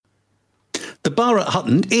The bar at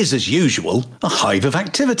Hutton is, as usual, a hive of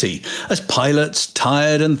activity, as pilots,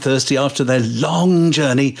 tired and thirsty after their long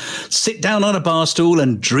journey, sit down on a bar stool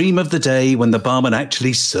and dream of the day when the barman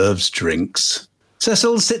actually serves drinks.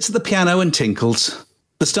 Cecil sits at the piano and tinkles.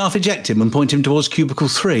 The staff eject him and point him towards cubicle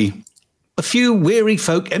 3. A few weary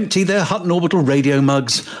folk empty their Hutton Orbital radio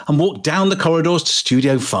mugs and walk down the corridors to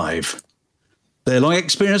Studio 5. Their long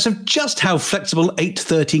experience of just how flexible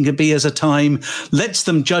 813 can be as a time lets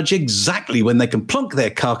them judge exactly when they can plonk their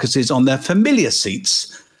carcasses on their familiar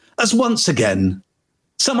seats, as once again,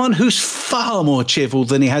 someone who's far more cheerful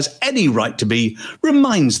than he has any right to be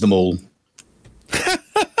reminds them all.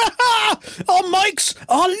 Our mics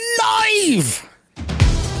are live!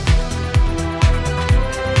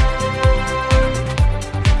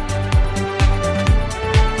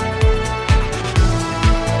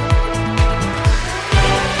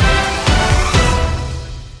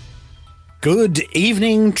 Good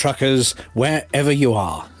evening, truckers, wherever you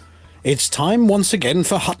are. It's time once again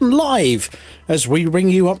for Hutton Live, as we bring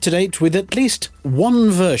you up to date with at least one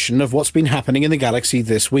version of what's been happening in the galaxy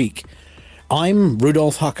this week. I'm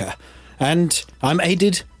Rudolph Hucker, and I'm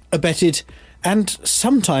aided, abetted, and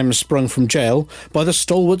sometimes sprung from jail by the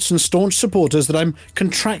stalwarts and staunch supporters that I'm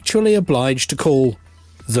contractually obliged to call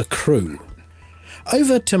the crew.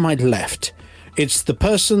 Over to my left, it's the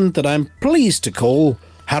person that I'm pleased to call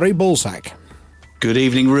Harry Balzac. Good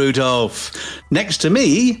evening, Rudolph. Next to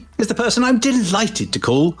me is the person I'm delighted to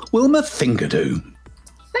call Wilma Fingerdew.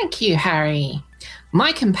 Thank you, Harry.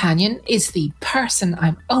 My companion is the person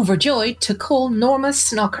I'm overjoyed to call Norma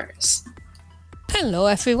Snockers. Hello,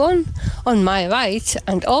 everyone. On my right,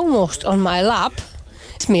 and almost on my lap,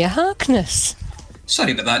 it's Mia Harkness.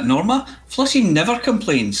 Sorry about that, Norma. Flushing never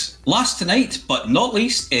complains. Last tonight, but not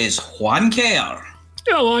least, is Juan Kerr.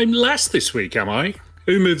 Oh, I'm last this week, am I?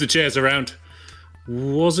 Who moved the chairs around?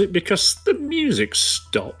 Was it because the music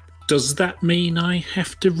stopped? Does that mean I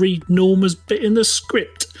have to read Norma's bit in the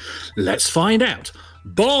script? Let's find out.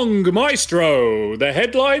 Bong Maestro, the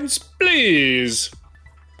headlines, please.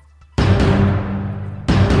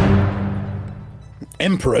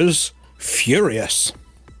 Emperor's furious.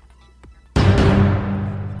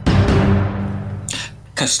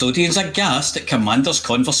 Custodians aghast at Commander's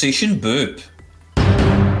conversation boob.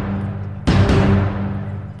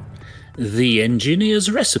 The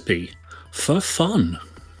engineer's recipe for fun.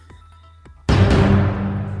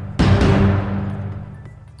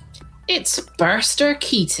 It's Burster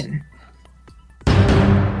Keaton.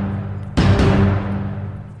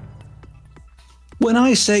 When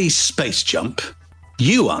I say space jump,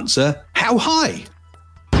 you answer, how high?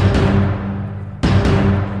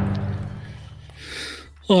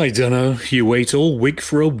 I dunno, you wait all week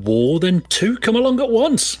for a war, then two come along at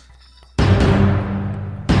once.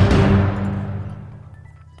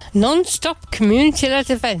 Non-stop community-led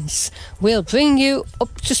events will bring you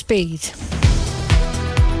up to speed.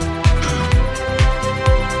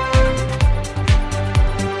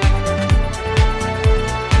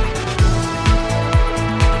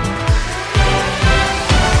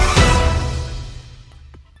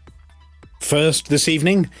 First this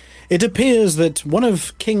evening, it appears that one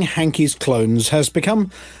of King Hankey's clones has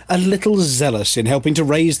become a little zealous in helping to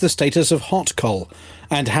raise the status of hot coal,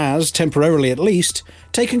 and has, temporarily at least,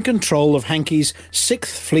 taken control of Hankey's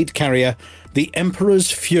 6th Fleet carrier, the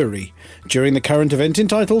Emperor's Fury, during the current event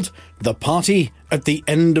entitled The Party at the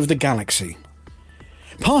End of the Galaxy.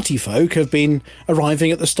 Party folk have been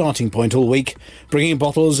arriving at the starting point all week, bringing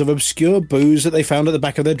bottles of obscure booze that they found at the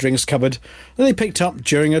back of their drinks cupboard that they picked up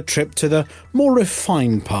during a trip to the more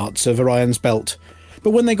refined parts of Orion's belt.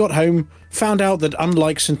 But when they got home, found out that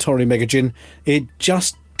unlike Centauri Megagin, it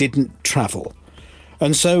just didn't travel.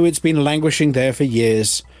 And so it's been languishing there for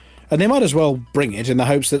years, and they might as well bring it in the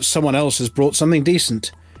hopes that someone else has brought something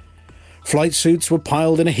decent. Flight suits were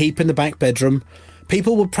piled in a heap in the back bedroom.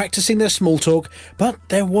 People were practicing their small talk, but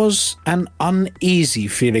there was an uneasy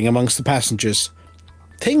feeling amongst the passengers.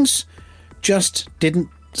 Things just didn't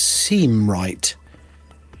seem right.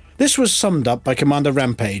 This was summed up by Commander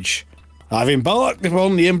Rampage. I've embarked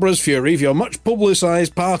upon the Emperor's Fury for your much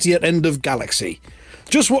publicised party at end of galaxy.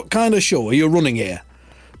 Just what kind of show are you running here?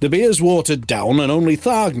 The beer's watered down and only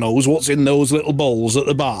Tharg knows what's in those little bowls at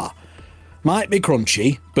the bar. Might be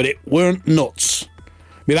crunchy, but it weren't nuts.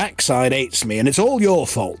 My backside hates me, and it's all your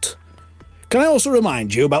fault. Can I also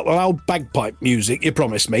remind you about the loud bagpipe music you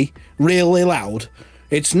promised me? Really loud.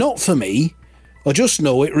 It's not for me. I just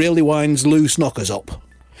know it really winds loose knockers up.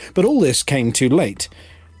 But all this came too late.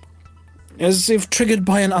 As if triggered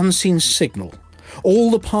by an unseen signal.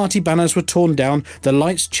 All the party banners were torn down, the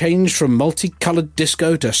lights changed from multicoloured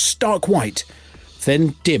disco to stark white.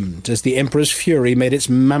 then dimmed as the Emperor's fury made its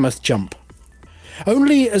mammoth jump.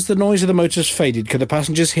 Only as the noise of the motors faded could the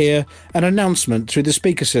passengers hear an announcement through the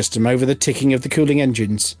speaker system over the ticking of the cooling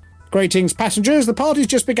engines. "Greetings, passengers. The party's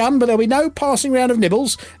just begun, but there'll be no passing round of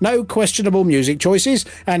nibbles, no questionable music choices,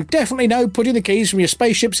 and definitely no putting the keys from your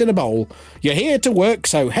spaceships in a bowl. You're here to work,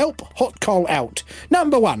 so help hot coal out.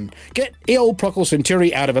 Number 1, get Eel Procol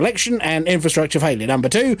Centauri out of election and infrastructure failure. Number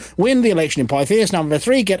 2, win the election in Pythias. Number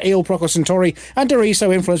 3, get Eel Procol Centauri and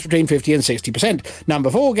Doriso influence between 50 and 60%. Number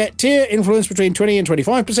 4, get Tyr influence between 20 and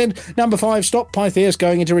 25%. Number 5, stop Pythias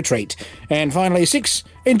going into retreat. And finally, 6,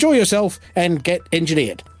 enjoy yourself and get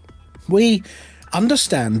engineered." We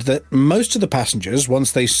understand that most of the passengers,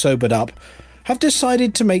 once they sobered up, have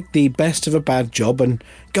decided to make the best of a bad job and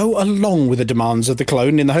go along with the demands of the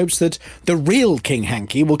clone in the hopes that the real King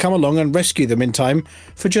Hanky will come along and rescue them in time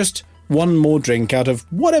for just one more drink out of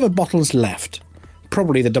whatever bottle's left.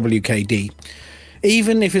 Probably the WKD.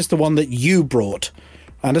 Even if it's the one that you brought,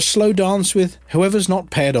 and a slow dance with whoever's not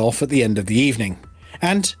paired off at the end of the evening.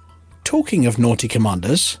 And talking of naughty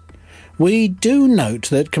commanders, we do note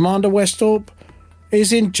that Commander Westhorpe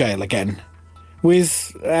is in jail again,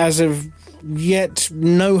 with, as of yet,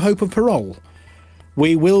 no hope of parole.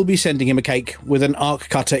 We will be sending him a cake with an arc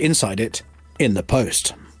cutter inside it in the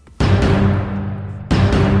post.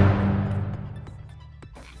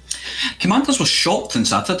 Commanders were shocked on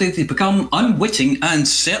Saturday to become unwitting and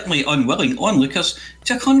certainly unwilling onlookers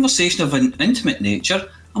to a conversation of an intimate nature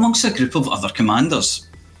amongst a group of other commanders.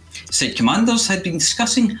 Said commanders had been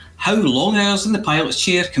discussing how long hours in the pilot's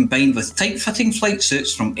chair combined with tight-fitting flight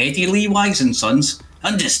suits from Eddie Lee Wise and Sons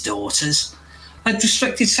and his daughters had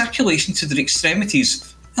restricted circulation to their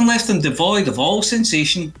extremities and left them devoid of all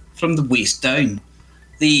sensation from the waist down.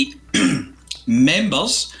 The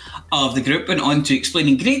members of the group went on to explain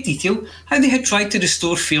in great detail how they had tried to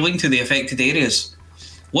restore feeling to the affected areas.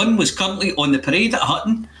 One was currently on the parade at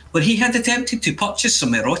Hutton, where he had attempted to purchase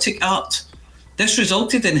some erotic art. This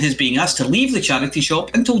resulted in his being asked to leave the charity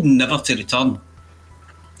shop and told never to return.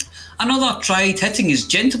 Another tried hitting his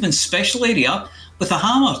gentleman's special area with a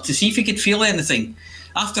hammer to see if he could feel anything.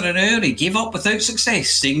 After an hour, he gave up without success,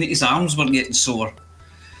 saying that his arms were getting sore.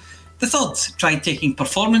 The third tried taking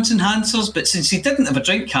performance enhancers, but since he didn't have a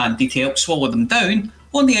drink handy to help swallow them down,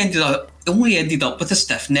 only ended up with a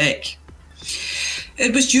stiff neck.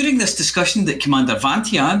 It was during this discussion that Commander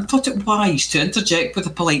Vantian thought it wise to interject with a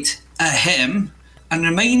polite ahem and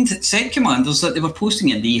remind said commanders that they were posting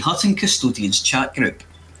in the Hutton Custodians chat group.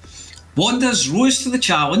 Wanders rose to the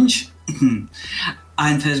challenge and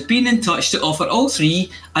has been in touch to offer all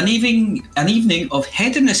three an evening of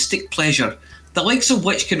hedonistic pleasure, the likes of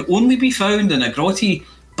which can only be found in a grotty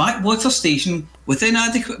backwater station with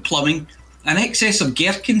inadequate plumbing, an excess of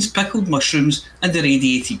gherkins, pickled mushrooms and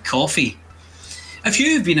irradiated coffee. If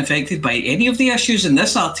you have been affected by any of the issues in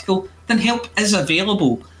this article, then help is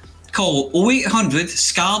available. Call 0800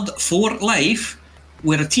 SCARD for Life,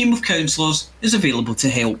 where a team of counsellors is available to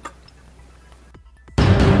help.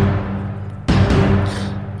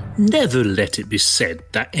 Never let it be said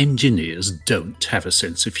that engineers don't have a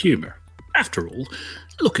sense of humour. After all,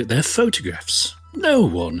 look at their photographs. No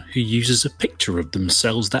one who uses a picture of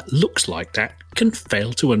themselves that looks like that can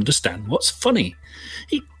fail to understand what's funny.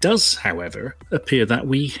 It does, however, appear that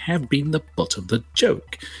we have been the butt of the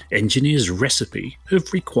joke. Engineers' recipe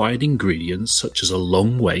have required ingredients such as a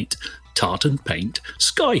long wait, tartan paint,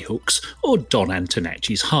 skyhooks, or Don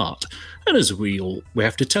Antonacci's heart, and as we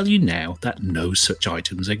have to tell you now that no such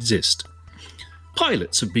items exist.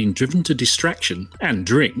 Pilots have been driven to distraction and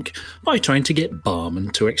drink by trying to get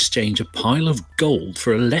barmen to exchange a pile of gold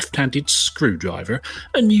for a left-handed screwdriver,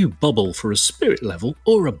 a new bubble for a spirit level,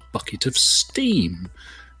 or a bucket of steam.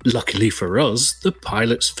 Luckily for us, the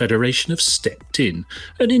Pilots Federation have stepped in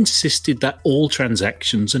and insisted that all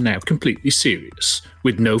transactions are now completely serious,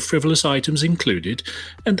 with no frivolous items included,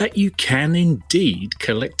 and that you can indeed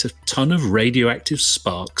collect a ton of radioactive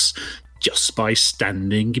sparks just by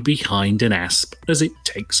standing behind an asp as it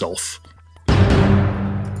takes off.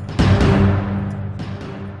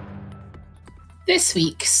 This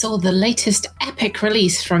week saw the latest epic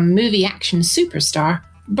release from movie action superstar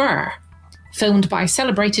Burr, filmed by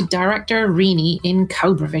celebrated director Reenie in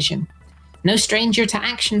Cobra Vision. No stranger to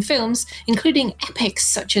action films, including epics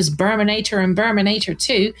such as Burminator and Burminator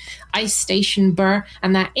 2, Ice Station Burr,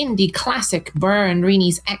 and that indie classic Burr and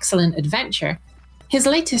Reenie's Excellent Adventure, his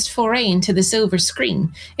latest foray into the silver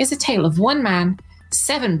screen is a tale of one man,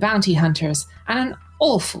 7 bounty hunters, and an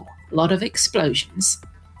awful lot of explosions.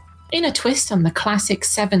 In a twist on the classic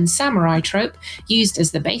 7 samurai trope used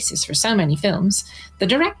as the basis for so many films, the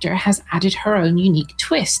director has added her own unique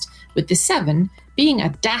twist with the Seven being a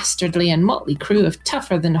dastardly and motley crew of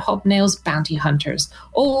tougher-than-hobnails bounty hunters,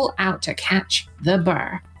 all out to catch the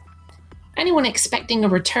Burr. Anyone expecting a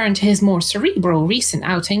return to his more cerebral recent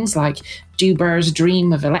outings like Do Burr's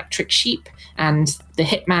Dream of Electric Sheep and The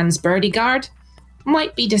Hitman's Bodyguard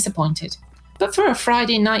might be disappointed. But for a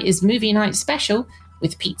Friday night is movie night special,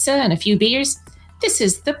 with pizza and a few beers, this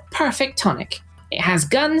is the perfect tonic. It has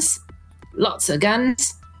guns, lots of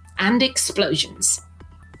guns, and explosions.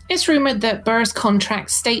 It's rumoured that Burr's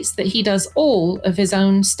contract states that he does all of his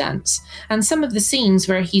own stunts, and some of the scenes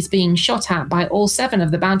where he's being shot at by all 7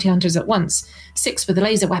 of the bounty hunters at once, 6 with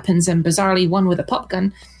laser weapons and bizarrely 1 with a pop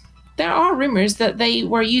gun, there are rumours that they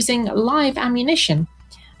were using live ammunition,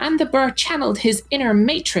 and the Burr channeled his inner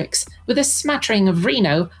Matrix with a smattering of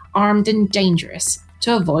Reno, armed and dangerous,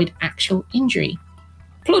 to avoid actual injury.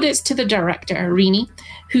 Plaudits to the director, Rini,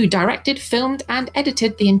 who directed, filmed, and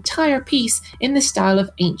edited the entire piece in the style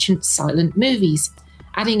of ancient silent movies,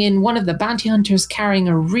 adding in one of the bounty hunters carrying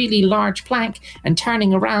a really large plank and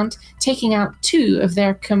turning around, taking out 2 of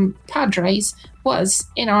their compadres was,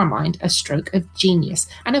 in our mind, a stroke of genius,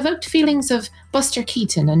 and evoked feelings of Buster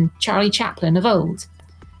Keaton and Charlie Chaplin of old.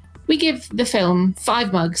 We give the film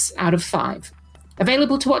 5 mugs out of 5.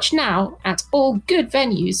 Available to watch now at all good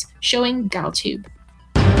venues showing GalTube.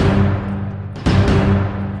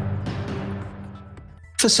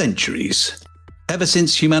 For centuries, ever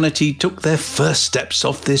since humanity took their first steps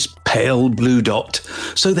off this pale blue dot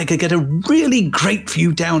so they could get a really great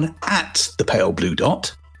view down at the pale blue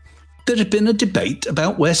dot, there had been a debate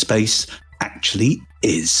about where space actually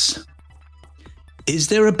is. Is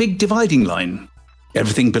there a big dividing line?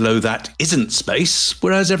 Everything below that isn't space,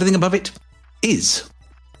 whereas everything above it is.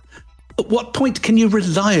 At what point can you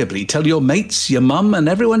reliably tell your mates, your mum, and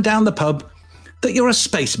everyone down the pub that you're a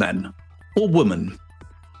spaceman or woman,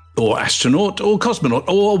 or astronaut, or cosmonaut,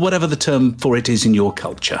 or whatever the term for it is in your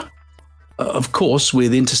culture? Of course,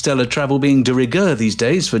 with interstellar travel being de rigueur these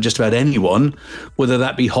days for just about anyone, whether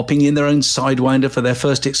that be hopping in their own Sidewinder for their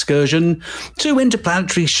first excursion, to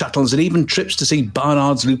interplanetary shuttles and even trips to see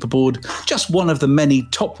Barnard's Loopboard, just one of the many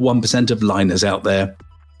top 1% of liners out there.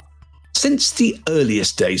 Since the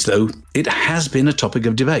earliest days, though, it has been a topic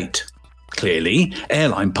of debate. Clearly,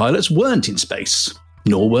 airline pilots weren't in space,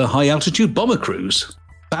 nor were high-altitude bomber crews.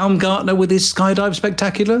 Baumgartner with his skydive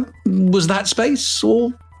spectacular, was that space,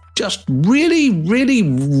 or just really, really,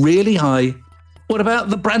 really high? What about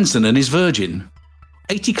the Branson and his Virgin?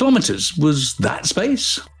 80 kilometres, was that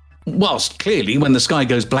space? Whilst clearly, when the sky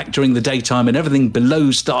goes black during the daytime and everything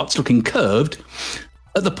below starts looking curved,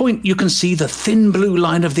 at the point you can see the thin blue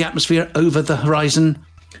line of the atmosphere over the horizon,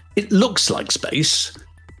 it looks like space.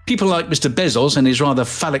 People like Mr. Bezos and his rather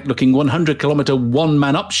phallic-looking 100-kilometre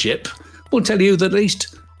one-man-up ship will tell you that at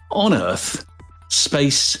least on Earth,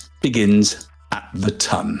 space begins at the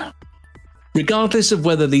ton. Regardless of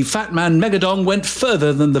whether the Fat Man Megadong went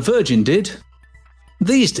further than the Virgin did,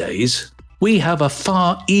 these days we have a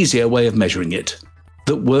far easier way of measuring it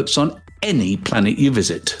that works on any planet you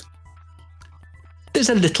visit. There's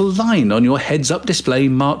a little line on your heads-up display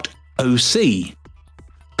marked OC.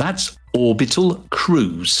 That's Orbital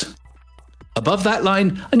Cruise. Above that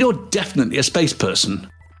line, and you're definitely a space person.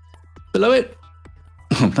 Below it,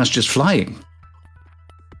 that's just flying.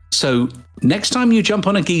 So, next time you jump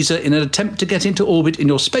on a geezer in an attempt to get into orbit in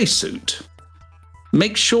your spacesuit,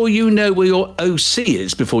 make sure you know where your OC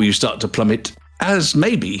is before you start to plummet, as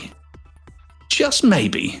maybe, just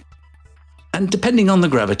maybe, and depending on the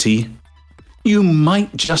gravity, you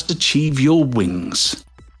might just achieve your wings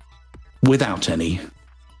without any.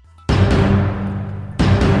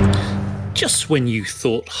 Just when you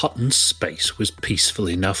thought Hutton's space was peaceful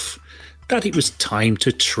enough, that it was time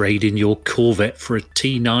to trade in your Corvette for a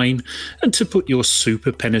T9 and to put your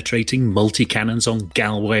super-penetrating multi-cannons on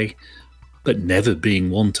Galway, but never being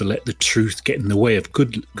one to let the truth get in the way of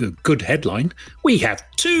good headline, we have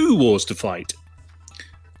 2 wars to fight.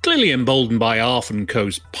 Clearly emboldened by Arf &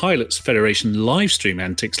 Co.'s Pilots Federation livestream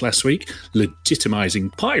antics last week,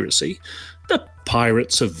 legitimising piracy, the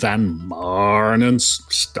pirates of Van Marnen's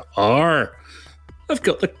Star have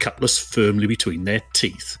got the cutlass firmly between their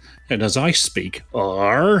teeth, and as I speak,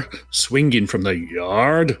 are swinging from the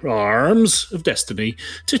yard arms of destiny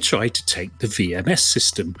to try to take the VMS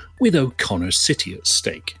system with O'Connor City at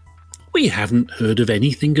stake. We haven't heard of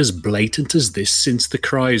anything as blatant as this since the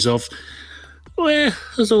cries of, "Where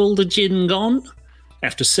has all the gin gone?"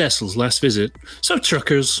 after Cecil's last visit. So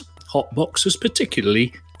truckers, hotboxers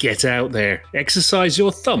particularly, get out there, exercise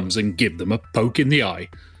your thumbs and give them a poke in the eye.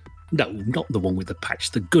 No, not the one with the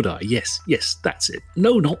patch, the good eye. Yes, that's it.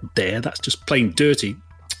 No, not there, that's just plain dirty.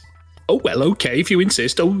 Oh, well, okay, if you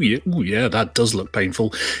insist. Oh, yeah, that does look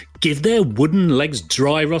painful. Give their wooden legs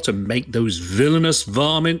dry rot and make those villainous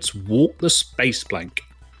varmints walk the space plank.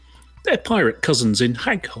 Their pirate cousins in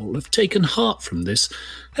Haghole have taken heart from this,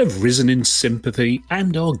 have risen in sympathy,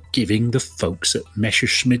 and are giving the folks at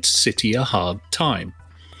Messerschmitt City a hard time.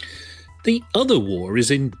 The other war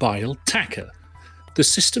is in Bile Taka, the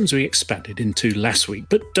systems we expanded into last week,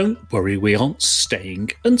 but don't worry, we aren't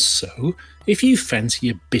staying, and so, if you fancy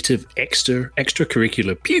a bit of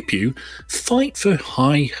extracurricular pew-pew, fight for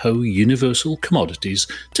hi-ho universal commodities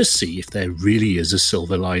to see if there really is a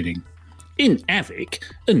silver lining. In AVIC,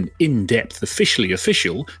 an in-depth, officially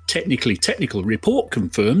official, technically technical report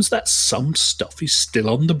confirms that some stuff is still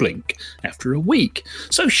on the blink after a week,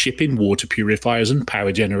 so ship in water purifiers and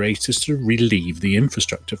power generators to relieve the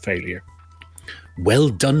infrastructure failure. Well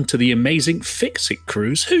done to the amazing Fix-It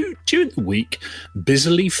crews who, during the week,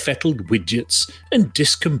 busily fettled widgets and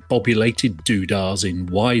discombobulated doodahs in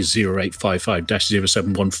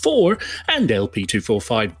Y0855-0714 and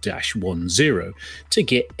LP245-10 to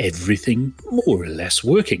get everything more or less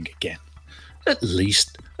working again. At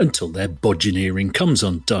least until their budgeneering comes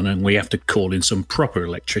undone and we have to call in some proper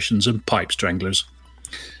electricians and pipe stranglers.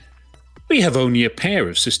 We have only a pair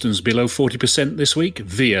of systems below 40% this week,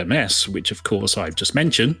 VMS, which of course I've just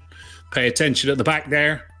mentioned. Pay attention at the back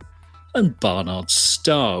there. And Barnard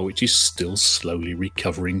Star, which is still slowly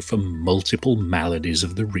recovering from multiple maladies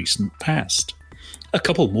of the recent past. A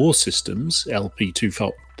couple more systems,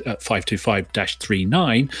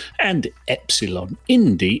 LP525-39 and Epsilon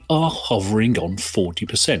Indy, are hovering on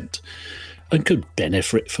 40%. And could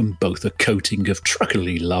benefit from both a coating of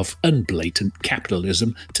truckerly love and blatant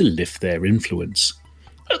capitalism to lift their influence.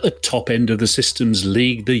 At the top end of the systems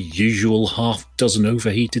league, the usual half-dozen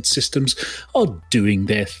overheated systems are doing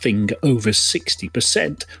their thing over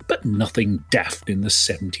 60%, but nothing daft in the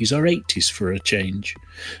 70s or 80s for a change.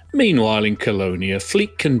 Meanwhile, in Colonia,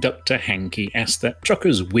 fleet conductor Hankey asked that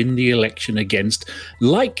truckers win the election against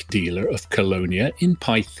like dealer of Colonia in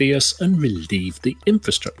Pythias and relieve the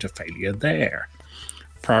infrastructure failure there.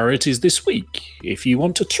 Priorities this week. If you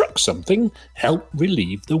want to truck something, help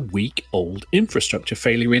relieve the week-old infrastructure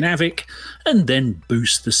failure in AVIC, and then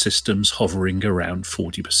boost the systems hovering around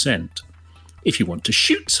 40%. If you want to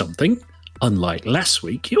shoot something, unlike last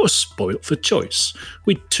week, you're spoilt for choice,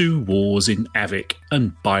 with 2 wars in AVIC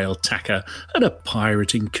and Bile Taka and a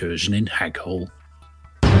pirate incursion in Haghole.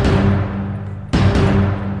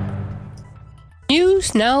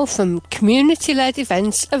 News now from community-led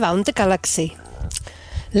events around the galaxy.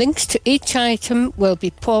 Links to each item will be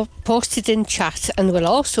posted in chat and will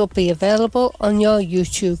also be available on your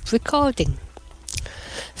YouTube recording.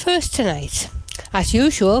 First tonight, as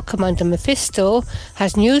usual, Commander Mephisto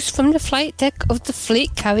has news from the flight deck of the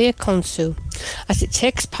fleet carrier Khonsu as it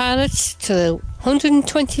takes pilots to the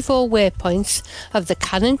 124 waypoints of the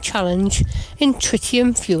Cannon Challenge in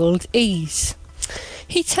tritium-fueled Ease.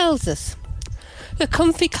 He tells us, the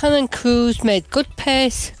Comfy Cannon crews made good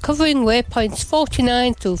pace, covering waypoints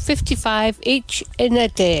 49 to 55 each in a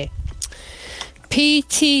day. P,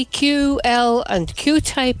 T, Q, L and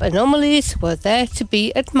Q-type anomalies were there to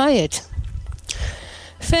be admired.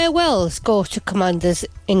 Farewells go to Commanders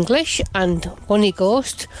English and Bunny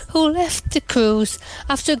Ghost, who left the cruise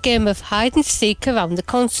after a game of hide-and-seek around the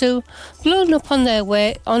Khonsu, blown up on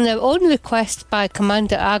their own request by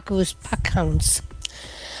Commander Argu's packhounds.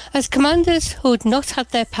 As commanders who'd not had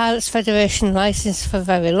their Pilots Federation licence for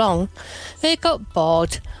very long, they got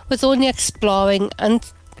bored with only exploring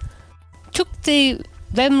and took the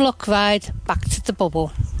Remlock ride back to the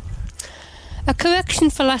bubble. A correction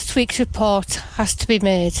for last week's report has to be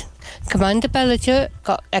made. Commander Belliger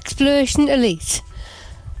got Exploration Elite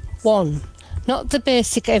 1, not the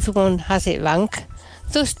basic everyone has it rank,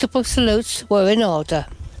 thus double salutes were in order.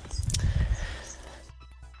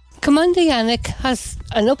 Commander Yannick has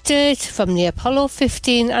an update from the Apollo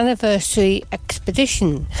 15 anniversary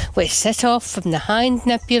expedition, which set off from the Hind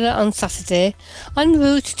Nebula on Saturday en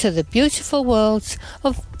route to the beautiful worlds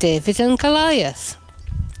of David and Goliath.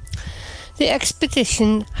 The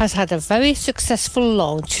expedition has had a very successful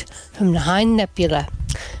launch from the Hind Nebula,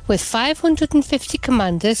 with 550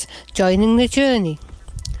 commanders joining the journey.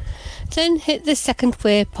 Then hit the second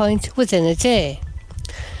waypoint within a day.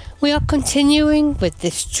 We are continuing with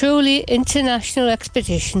this truly international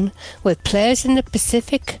expedition with players in the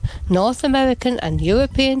Pacific, North American and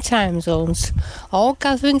European time zones, all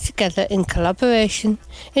gathering together in collaboration,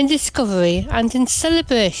 in discovery and in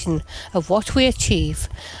celebration of what we achieve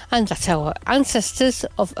and that our ancestors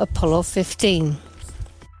of Apollo 15.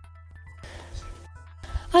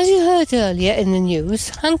 As you heard earlier in the news,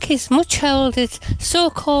 Hankey's much-heralded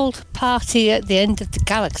so-called party at the end of the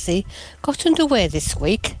galaxy got underway this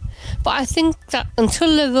week, but I think that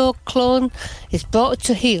until the rogue clone is brought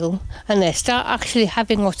to heel and they start actually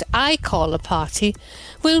having what I call a party,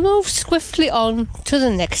 we'll move swiftly on to the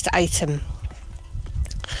next item.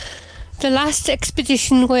 The last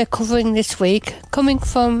expedition we're covering this week, coming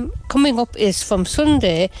up is from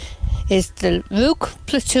Sunday, is the Rook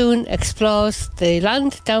Platoon explores the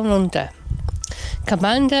land down under.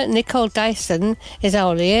 Commander Nicole Dyson is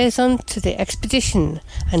our liaison to the expedition,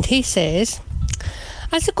 and he says,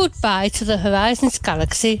 as a goodbye to the Horizons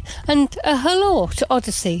Galaxy and a hello to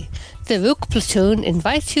Odyssey, the Rook Platoon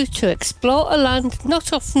invites you to explore a land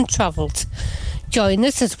not often travelled. Join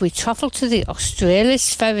us as we travel to the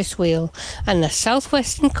Australis Ferris wheel and the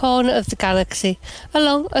southwestern corner of the galaxy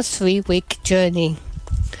along a 3-week journey.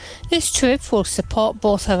 This trip will support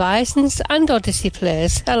both Horizons and Odyssey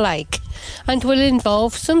players alike and will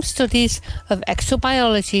involve some studies of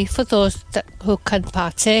exobiology for those who can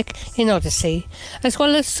partake in Odyssey, as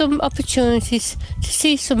well as some opportunities to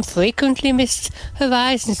see some frequently missed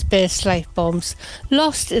Horizons-based life forms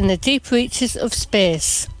lost in the deep reaches of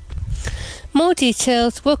space. More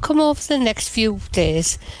details will come over the next few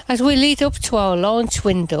days as we lead up to our launch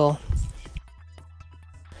window.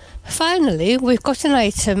 Finally, we've got an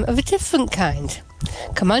item of a different kind.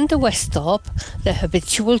 Commander Westhorpe, the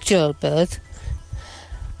habitual jailbird,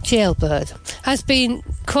 has been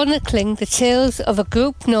chronicling the tales of a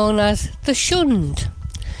group known as the Shunned.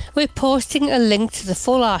 We're posting a link to the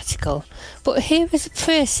full article, but here is a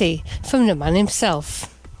précis from the man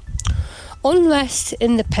himself. Unrest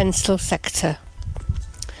in the Pencil sector.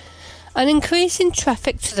 An increase in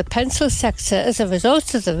traffic to the Pencil sector as a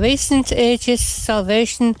result of the recent Aegis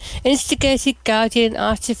Salvation instigated Guardian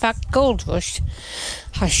artifact gold rush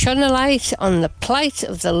has shone a light on the plight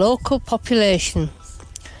of the local population.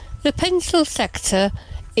 The Pencil sector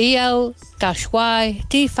EL-Y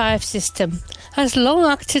D5 system has long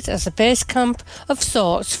acted as a base camp of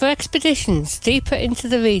sorts for expeditions deeper into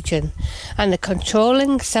the region, and the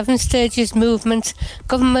controlling 7 Stages movement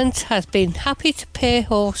government has been happy to play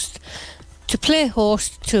host to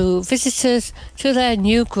visitors to their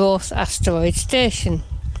new growth asteroid station.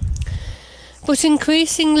 But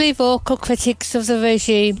increasingly vocal critics of the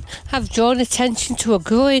regime have drawn attention to a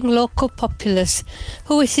growing local populace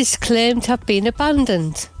who it is claimed have been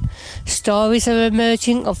abandoned. Stories are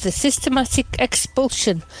emerging of the systematic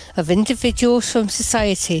expulsion of individuals from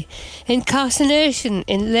society, incarceration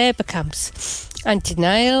in labour camps, and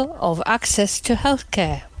denial of access to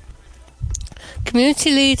healthcare.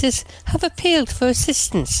 Community leaders have appealed for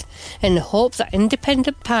assistance in the hope that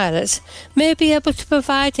independent pilots may be able to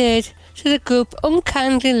provide aid to the group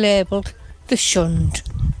unkindly labelled the Shunned.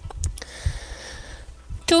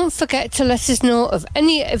 Don't forget to let us know of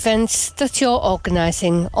any events that you're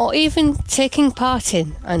organising or even taking part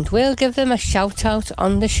in, and we'll give them a shout out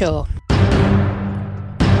on the show.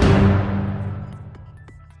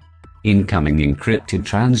 Incoming encrypted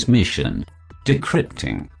transmission.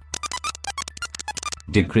 Decrypting.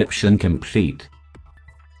 Decryption complete.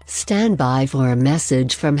 Stand by for a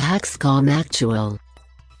message from Haxcom Actual.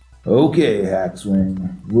 Okay,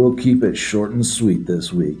 Haxwing, we'll keep it short and sweet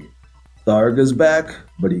this week. Tharg is back,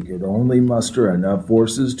 but he could only muster enough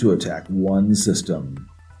forces to attack one system.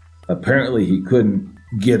 Apparently he couldn't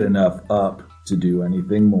get enough up to do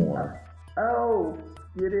anything more. Oh,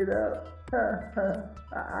 get it up.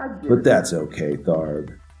 But that's okay,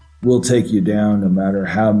 Tharg. We'll take you down no matter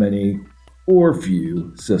how many or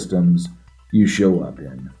few systems you show up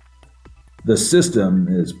in. The system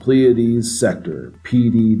is Pleiades Sector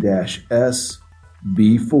PD-S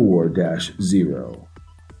B4-0.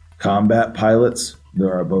 Combat pilots,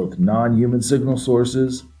 there are both non-human signal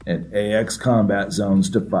sources and AX combat zones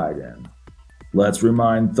to fight in. Let's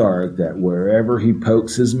remind Tharg that wherever he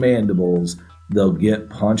pokes his mandibles, they'll get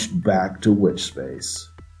punched back to witch space.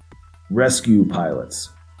 Rescue pilots.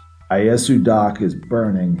 Iesu Dock is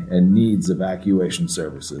burning and needs evacuation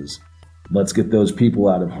services. Let's get those people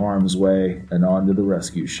out of harm's way and onto the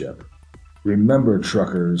rescue ship. Remember,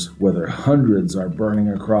 truckers, whether hundreds are burning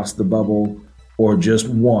across the bubble or just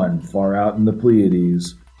one far out in the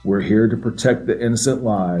Pleiades, we're here to protect the innocent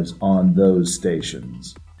lives on those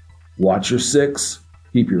stations. Watch your six,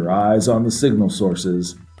 keep your eyes on the signal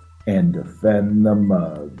sources, and defend the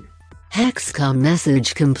mug. Haxcom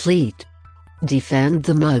message complete. Defend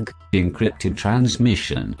the mug. Encrypted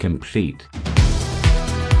transmission complete.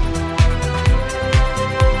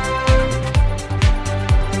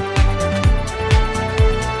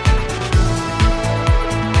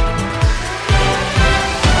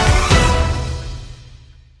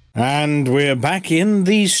 And we're back in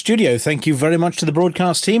the studio. Thank you very much to the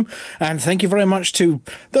broadcast team, and thank you very much to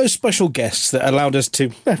those special guests that allowed us to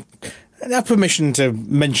have permission to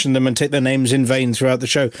mention them and take their names in vain throughout the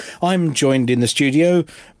show. I'm joined in the studio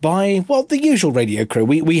by, well, the usual radio crew.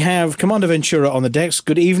 We have Commander Ventura on the decks.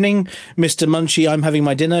 Good evening, Mr. Munchie. I'm having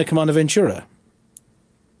my dinner, Commander Ventura.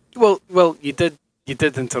 Well, you did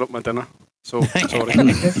interrupt my dinner. So sorry.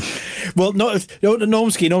 Well, no,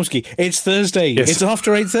 Normski. It's Thursday. Yes. It's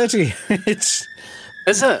after 8:30.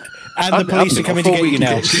 Is it? And the police are coming to get you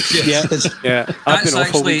now. Yeah. I've been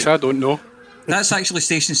off all week, so I don't know. That's actually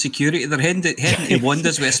station security. They're heading to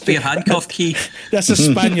Wonders with a spare handcuff key. That's a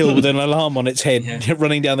spaniel with an alarm on its head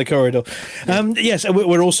running down the corridor. Yes,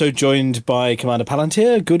 we're also joined by Commander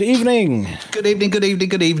Palantir. Good evening. Good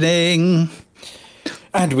evening.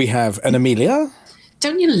 And we have an Amelia.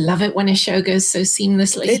 Don't you love it when a show goes so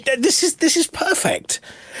seamlessly? This is perfect.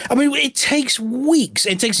 I mean, it takes weeks,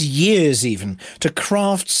 it takes years even, to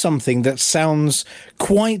craft something that sounds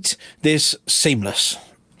quite this seamless.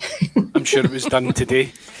 I'm sure it was done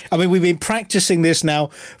today. I mean, we've been practicing this now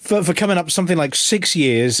for coming up something like 6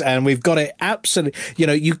 years, and we've got it absolutely,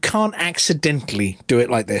 you can't accidentally do it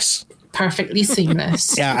like this. Perfectly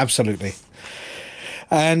seamless. Yeah, absolutely.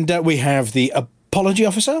 And we have the apology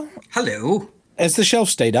officer. Hello. Has the shelf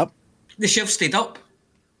stayed up? The shelf stayed up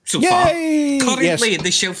so Yay! far. Currently, Yes. The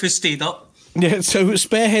shelf has stayed up. Yeah, so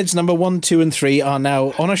Spareheads number 1, 2, and 3 are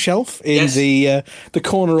now on a shelf in the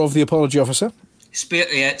corner of the apology officer.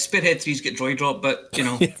 Sparehead 3's get dry drop, but, you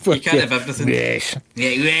can't have everything. Yes.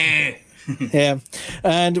 Yeah. Yeah.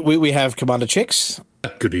 And we have Commander Chicks.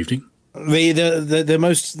 Good evening. The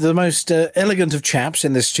most elegant of chaps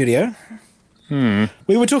in this studio.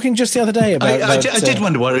 We were talking just the other day about... I did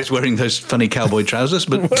wonder why he's wearing those funny cowboy trousers,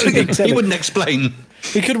 but he wouldn't explain.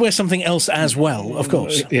 He could wear something else as well, of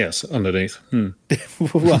course. Yes, underneath.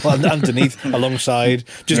 Well, underneath, alongside,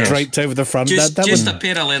 just draped over the front. Just a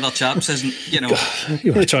pair of leather chaps isn't,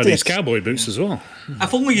 You wear Chinese cowboy boots as well.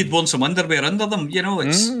 If only you'd worn some underwear under them,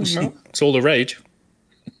 it's... It's all the rage.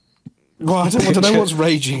 Well, I don't want to know what's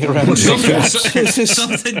raging around.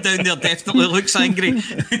 Something down there definitely looks angry. I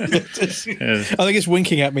think it's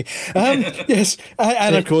winking at me. Yes,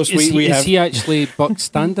 and of course we have... Is he actually Buck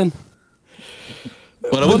standing?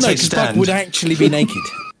 Well, I wouldn't say because stand. Buck would actually be naked.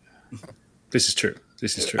 This is true.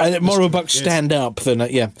 And more of a Buck stand up than...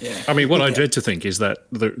 yeah. I mean, what I dread to think is that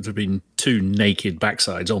there have been 2 naked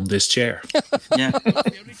backsides on this chair. Yeah.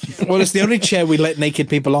 Well, it's the only chair we let naked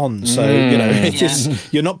people on, so, it's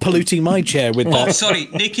just, you're not polluting my chair with that. Oh, sorry,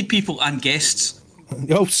 naked people and guests.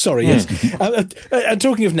 Oh, sorry, yes. And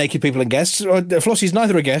talking of naked people and guests, Flossie's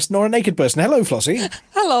neither a guest nor a naked person. Hello, Flossie.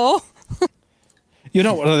 Hello. You're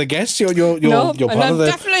not one of the guests. You're No, part and of I'm the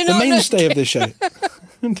definitely not mainstay of this show.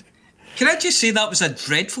 Can I just say that was a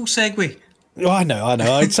dreadful segue? Oh, I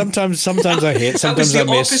know. Sometimes I hit, That was sometimes the I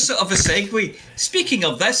miss. opposite of a segue. Speaking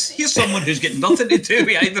of this, here's someone who's got nothing to do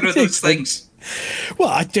with either of those things. Well,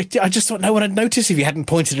 I just thought no one had noticed if you hadn't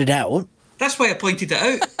pointed it out. That's why I pointed it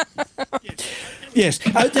out. Yes.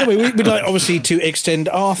 Anyway, we'd like obviously to extend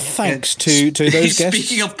our thanks to those guests.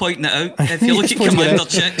 Speaking of pointing it out, if you look at Commander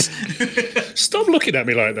Chicks... Stop looking at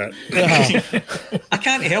me like that. Uh-huh. I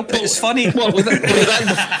can't help it, it's funny. What, with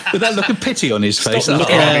that look of pity on his face? Stop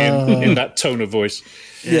looking at me in that tone of voice.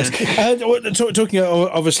 Yes. Talking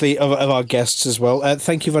obviously of our guests as well,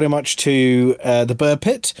 thank you very much to the Burr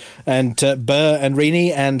Pit and Burr and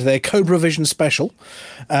Rini and their Cobra Vision special.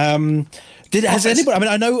 Has anybody... I mean,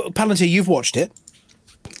 I know, Palantir, you've watched it.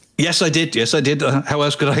 Yes, I did. How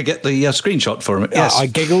else could I get the screenshot for him? Yes. I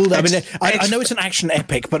giggled. I mean, I know it's an action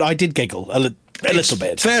epic, but I did giggle a little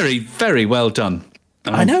bit. Very, very well done.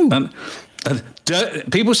 I know.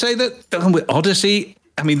 People say that with Odyssey,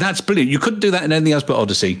 I mean, that's brilliant. You couldn't do that in anything else but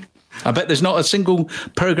Odyssey. I bet there's not a single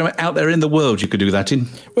program out there in the world you could do that in.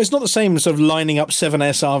 Well, it's not the same sort of lining up 7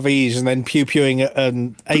 SRVs and then pew-pewing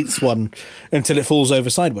an 8th one until it falls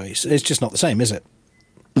over sideways. It's just not the same, is it?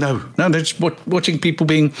 No, they're just watching people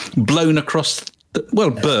being blown across...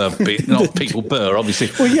 not people, Burr, obviously.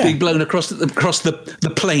 Well, yeah. Being blown across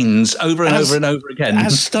the plains over and over and over again.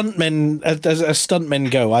 As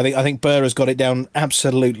stuntmen go, I think Burr has got it down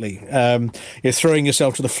absolutely. You're throwing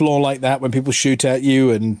yourself to the floor like that when people shoot at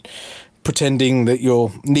you and pretending that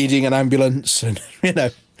you're needing an ambulance, and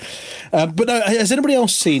But no, has anybody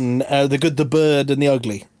else seen The Good, the Bird, and the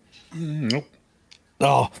Ugly? Nope.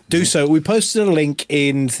 Oh, do so. We posted a link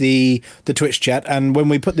in the Twitch chat, and when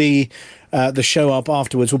we put the show up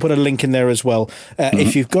afterwards, we'll put a link in there as well.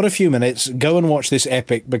 If you've got a few minutes, go and watch this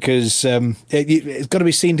epic, because it's got to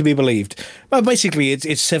be seen to be believed. Well, basically,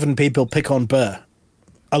 it's 7 people pick on Burr.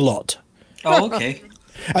 A lot. Oh, okay.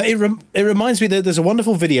 It reminds me that there's a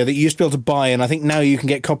wonderful video that you used to be able to buy, and I think now you can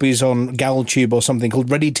get copies on GalTube or something,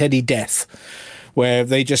 called Ready Teddy Death, where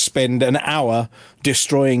they just spend an hour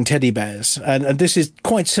destroying teddy bears. And this is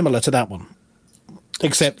quite similar to that one.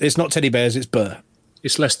 Except it's not teddy bears, it's Burr.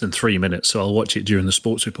 It's less than 3 minutes, so I'll watch it during the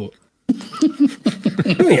sports report.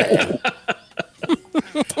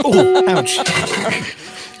 Oh, ouch.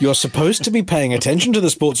 You're supposed to be paying attention to the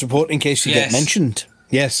sports report in case you get mentioned.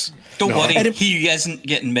 Yes. Don't worry, he isn't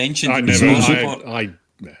getting mentioned in the never. sports report.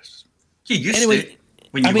 Yes. You used to.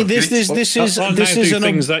 When you were this good. is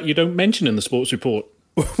things that you don't mention in the sports report.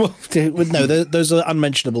 Well, no, those are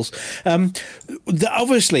unmentionables.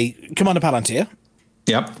 Obviously, Commander Palantir.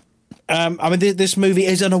 Yep. I mean, this movie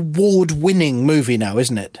is an award-winning movie now,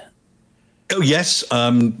 isn't it? Oh yes,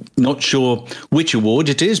 not sure which award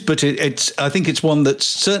it is, but it's. I think it's one that's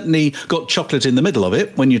certainly got chocolate in the middle of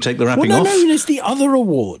it when you take the wrapping off. No, it's the other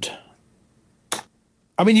award.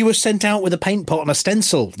 I mean, you were sent out with a paint pot and a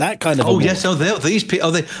stencil, that kind of. Award. Yes, these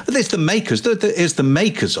people. It's the makers. It's the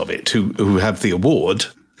makers of it who have the award.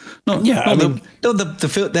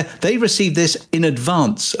 They received this in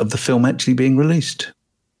advance of the film actually being released.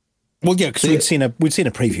 Well, yeah, because we'd seen a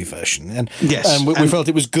preview version, and yes, we felt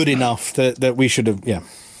it was good enough that we should have. Yeah.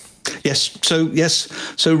 Yes. So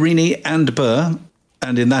Rini and Burr,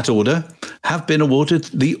 and in that order, have been awarded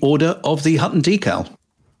the Order of the Hutton Decal.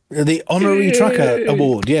 The Honorary Trucker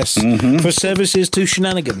Award, yes, for services to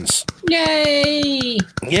shenanigans. Yay!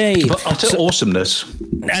 For utter awesomeness.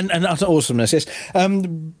 And utter awesomeness, yes. I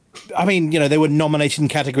mean, they were nominated in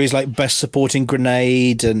categories like Best Supporting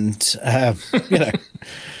Grenade and,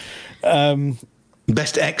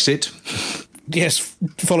 Best Exit. Yes,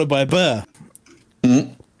 followed by a Burr.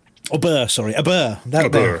 Or Burr, sorry, a Burr.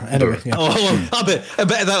 Anyway, yeah. I bet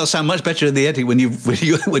that'll sound much better in the edit when you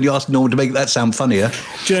ask Norman to make that sound funnier.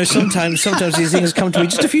 Do you know, sometimes these things come to me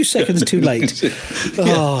just a few seconds too late.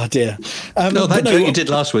 Oh dear. Joke you did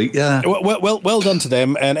last week. Yeah. Well done to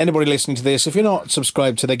them, and anybody listening to this. If you're not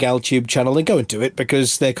subscribed to the GalTube channel, then go and do it,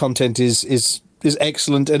 because their content is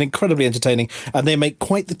excellent and incredibly entertaining, and they make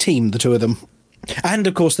quite the team, the two of them, and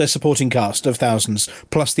of course their supporting cast of thousands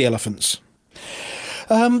plus the elephants.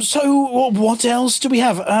 So what else do we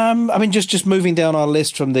have? I mean, just moving down our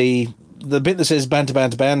list from the bit that says banter.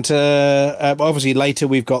 Obviously, later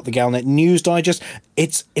we've got the Galnet News Digest.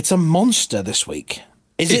 It's a monster this week.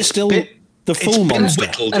 Is it still the full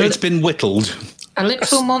monster? It's been whittled. A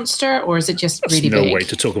literal monster, or is it just really There's no big? way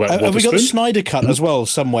to talk about. Have we got the Snyder Cut as well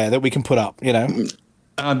somewhere that we can put up?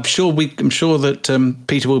 I'm sure that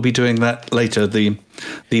Peter will be doing that later. The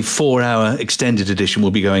 4-hour extended edition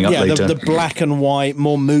will be going up later. The black and white,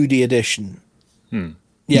 more moody edition. Yep.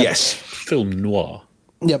 Yes, film noir.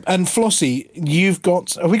 Yep. And Flossie,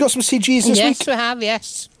 have we got some CGs this week? Yes, we have.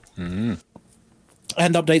 Yes. And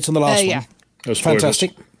updates on the last one. Yeah.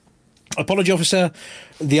 Fantastic. Apology Officer,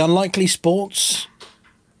 The Unlikely Sports.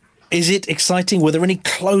 Is it exciting? Were there any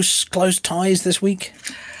close ties this week?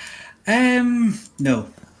 No.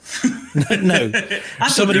 No. I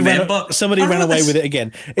somebody ran away with it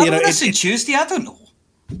again. It's Tuesday. I don't know.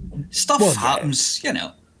 Stuff happens.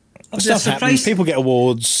 Stuff happens. People get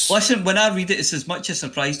awards. Listen, when I read it, it's as much a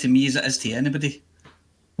surprise to me as it is to anybody.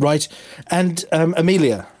 Right. And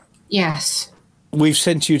Amelia. Yes. We've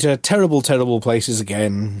sent you to terrible, terrible places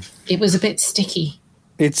again. It was a bit sticky.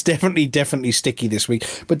 It's definitely sticky this week,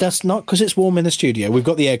 but that's not because it's warm in the studio. We've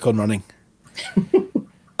got the aircon running.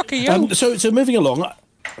 So moving along.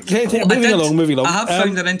 Moving along. I have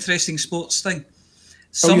found an interesting sports thing.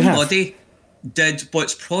 Somebody did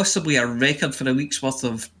what's possibly a record for a week's worth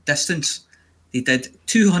of distance. They did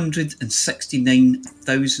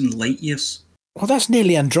 269,000 light years. Well, that's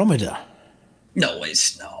nearly Andromeda. No,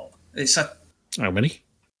 it's not. It's a. How many?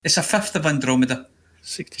 It's a fifth of Andromeda.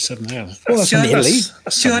 67 hours. Well, that's nearly.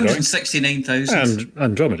 269,000. And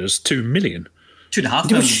Andromeda's 2 million.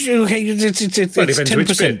 2.5 million. Okay, it's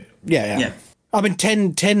 10%. Yeah. I mean,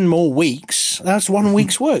 10 more weeks. That's 1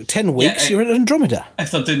 week's work. 10 weeks, you're at Andromeda.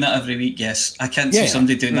 If they're doing that every week, yes. I can't see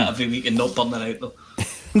somebody doing that every week and not burning out, though.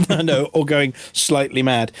 No, or going slightly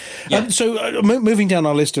mad. Yeah. Moving down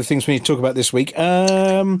our list of things we need to talk about this week.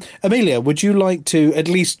 Amelia, would you like to at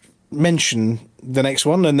least mention the next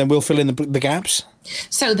one, and then we'll fill in the gaps?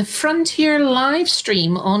 So the Frontier live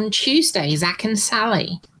stream on Tuesday, Zach and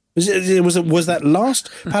Sally. Was that last?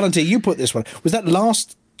 Palantir, you put this one. Was that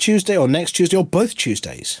last Tuesday or next Tuesday or both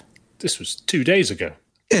Tuesdays? This was 2 days ago.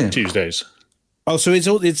 Yeah. Tuesdays. Oh, so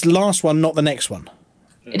it's last one, not the next one.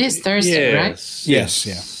 It is Thursday, right?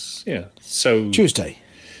 Yes. Yeah. So Tuesday.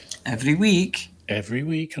 Every week, Every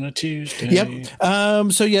week on a Tuesday.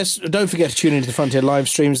 Yep. So, yes, don't forget to tune into the Frontier live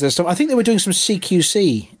streams. There's some. I think they were doing some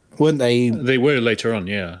CQC, weren't they? They were later on,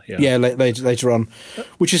 yeah. Yeah, later on,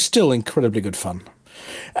 which is still incredibly good fun.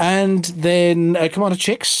 And then Commander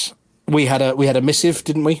Chicks, we had a missive,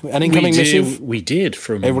 didn't we? An incoming missive. We did.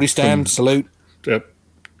 From everybody stand, salute.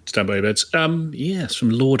 Stand by your beds. Yes, from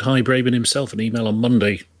Lord Highbraven himself, an email on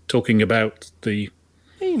Monday talking about the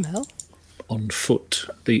email on foot,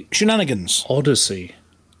 the shenanigans Odyssey.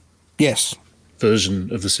 Yes,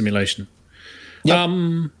 version of the simulation.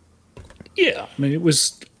 Yep. Yeah, I mean, it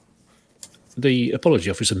was the apology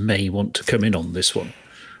officer may want to come in on this one.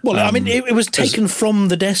 Well, I mean, it was taken from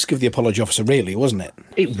the desk of the apology officer, really, wasn't it?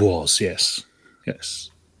 It was, yes.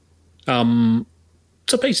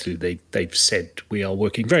 So basically, they've said we are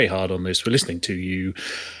working very hard on this. We're listening to you,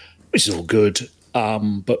 which is all good.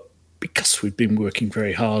 But because we've been working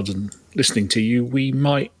very hard and listening to you, we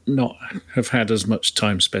might not have had as much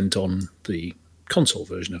time spent on the console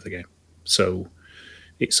version of the game. So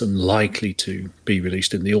it's unlikely to be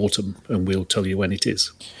released in the autumn, and we'll tell you when it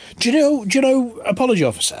is. Do you know, apology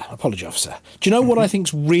officer? Do you know what I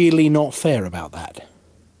think's really not fair about that?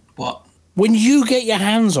 What? When you get your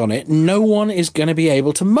hands on it, no one is going to be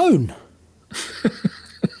able to moan.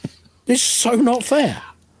 It's so not fair.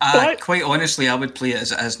 Quite honestly, I would play it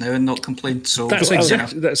as it is now and not complain. So that's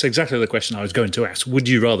exactly the question I was going to ask. Would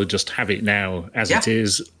you rather just have it now as it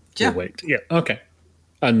is, or wait? Yeah, okay.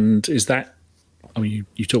 And is that? I mean,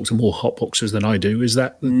 you talk to more hotboxers than I do. Is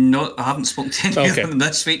that? No, I haven't spoken to any of them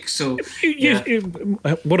this week. So,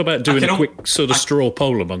 what about doing a quick sort of straw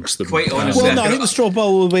poll amongst them? Quite honestly, well, no, I think the straw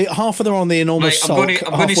poll will be half of them on the enormous sulk.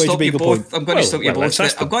 I'm going to stop you both. I'm going to stop you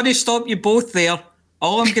both. I'm going to stop you both there.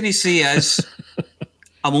 All I'm going to say is,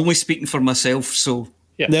 I'm only speaking for myself. So,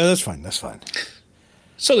 no, that's fine. That's fine.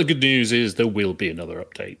 So the good news is there will be another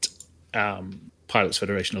update. Pilots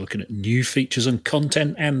Federation are looking at new features and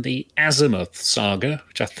content, and the Azimuth saga,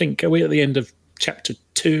 which I think are we at the end of Chapter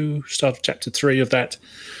 2, start of Chapter 3 of that,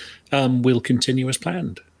 will continue as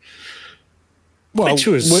planned. Well,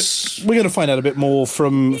 we're going to find out a bit more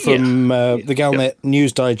from the Galnet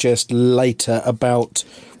News Digest later about,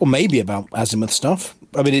 or maybe about Azimuth stuff.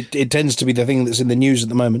 I mean, it tends to be the thing that's in the news at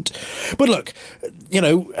the moment. But look,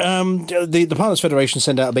 the Pilots Federation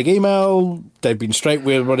sent out a big email. They've been straight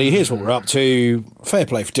with everybody. Here's what we're up to. Fair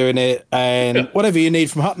play for doing it. And whatever you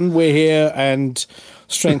need from Hutton, we're here. And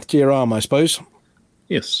strength to your arm, I suppose.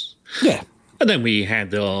 Yes. Yeah. And then we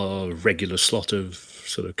had our regular slot of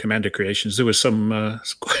sort of commander creations. There were some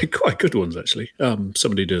quite good ones, actually.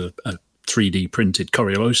 Somebody did a 3D printed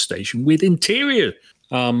Coriolis station with interior.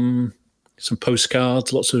 Some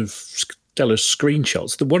postcards, lots of stellar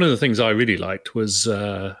screenshots. One of the things I really liked was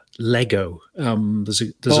Lego. There's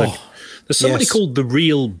somebody called the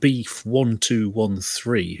Real Beef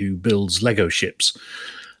 1213 who builds Lego ships,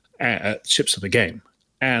 ships of the game,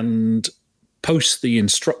 and posts the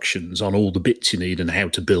instructions on all the bits you need and how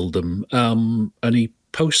to build them. And he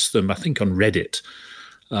posts them, I think, on Reddit.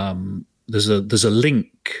 There's a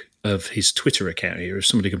link of his Twitter account here, if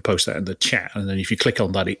somebody can post that in the chat, and then if you click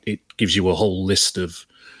on that, it gives you a whole list of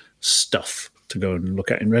stuff to go and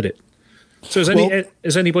look at in Reddit. So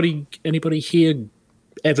has anybody here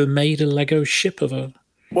ever made a Lego ship of a?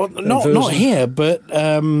 Well, not here, but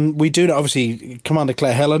we do know, obviously, Commander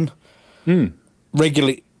Claire Helen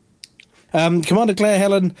regularly. Commander Claire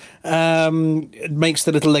Helen makes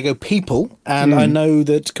the little Lego people, and I know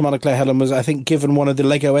that Commander Claire Helen was, I think, given one of the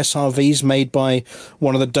Lego SRVs made by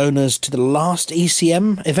one of the donors to the last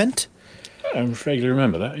ECM event. I vaguely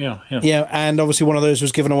remember that, yeah. Yeah, and obviously one of those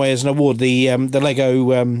was given away as an award, the Lego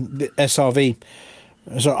the SRV.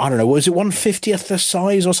 So, I don't know, was it 1/50th the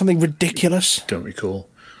size or something ridiculous? Don't recall.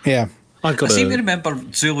 Yeah. I seem to remember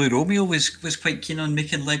Zulu Romeo was quite keen on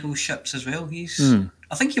making Lego ships as well.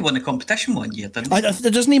 I think he won a competition one year, didn't he?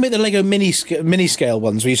 Doesn't he make the Lego mini scale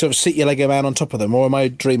ones where you sort of sit your Lego man on top of them, or am I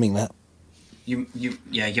dreaming that? You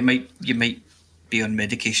might be on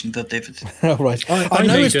medication there, David. Oh, right. I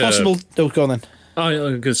know it's possible. Go on then. I was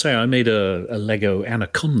going to say I made a Lego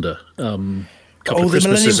Anaconda. The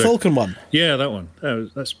Millennium Falcon one. Yeah, that one.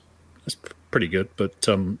 That's pretty good, but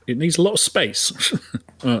it needs a lot of space.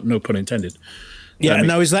 No pun intended. Yeah.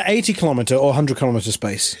 Now, is that 80 kilometre or 100 kilometre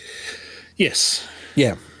space? Yes.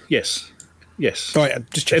 Yeah. Yes. All right,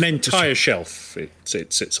 just check. An entire shelf it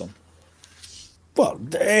sits on. Well,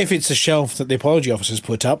 if it's a shelf that the apology officers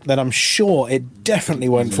put up, then I'm sure it definitely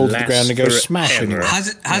won't fall to the ground and go smashing.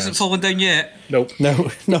 Has it fallen down yet? Nope.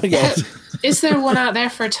 No, not yet. Is there one out there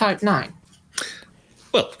for Type 9?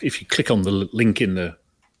 Well, if you click on the link in the...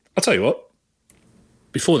 I'll tell you what.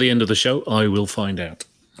 Before the end of the show, I will find out.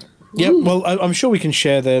 Yeah, well, I'm sure we can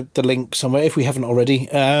share the link somewhere if we haven't already,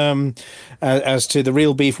 as to the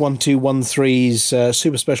Real Beef 1213's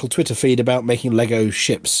super special Twitter feed about making Lego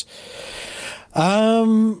ships.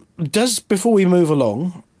 Before we move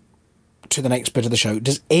along to the next bit of the show,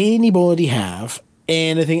 does anybody have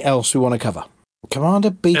anything else we want to cover?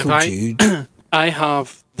 Commander Beetlejude. I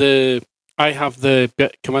have the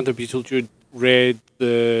Commander Beetlejude read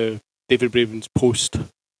the David Braben's post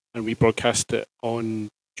and we broadcast it on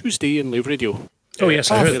Tuesday in Live Radio. Oh, yes,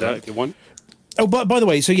 I heard that. If you want. Oh, but by the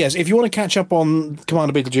way, so yes, if you want to catch up on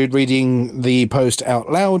Commander Beetlejude reading the post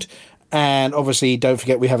out loud, and obviously don't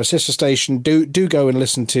forget we have a sister station, do go and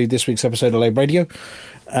listen to this week's episode of Live Radio,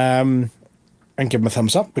 and give them a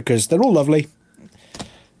thumbs up because they're all lovely.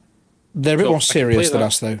 They're a bit more serious than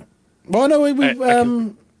us, though. Well,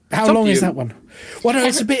 no, how long is that one? Well, no,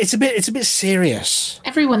 it's a bit serious.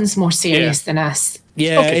 Everyone's more serious than us.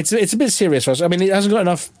 Yeah, okay. It's a bit serious for us. I mean, it hasn't got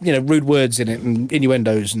enough, rude words in it and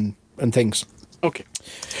innuendos and things. Okay.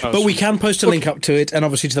 But we can post a link up to it and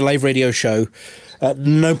obviously to the Live Radio show.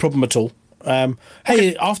 No problem at all.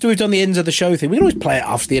 Hey, after we've done the ends of the show thing, we can always play it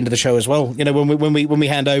after the end of the show as well. When we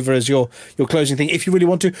hand over as your closing thing, if you really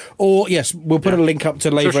want to. Or yes, we'll put a link up to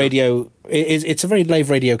Live Radio. It's a very Live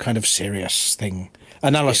Radio kind of serious thing.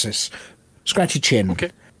 Analysis, scratchy chin,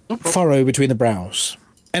 furrow between the brows.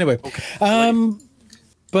 Anyway,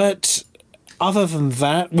 but other than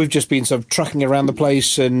that, we've just been sort of trucking around the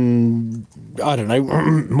place, and I don't know,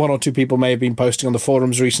 one or two people may have been posting on the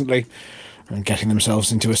forums recently and getting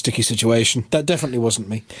themselves into a sticky situation. That definitely wasn't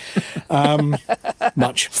me.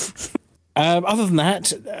 Much. Other than that,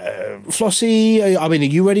 Flossie, are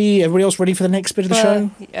you ready? Everybody else ready for the next bit of the show?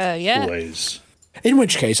 Yeah. Always. In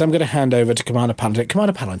which case, I'm going to hand over to Commander Palantir.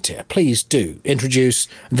 Commander Palantir, please do introduce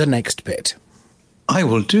the next bit. I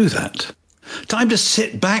will do that. Time to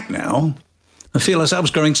sit back now and feel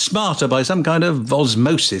ourselves growing smarter by some kind of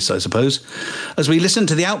osmosis, I suppose, as we listen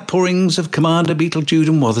to the outpourings of Commander Beetlejude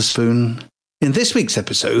and Wotherspoon. In this week's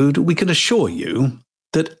episode, we can assure you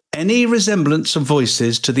that any resemblance of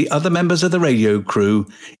voices to the other members of the radio crew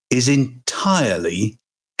is entirely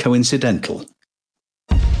coincidental.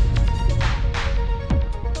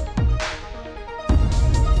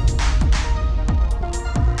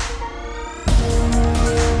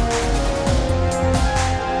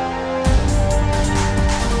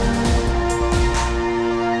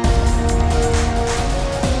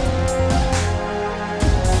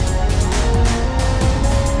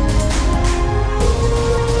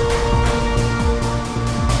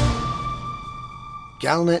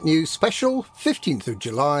 Galnet News Special, 15th of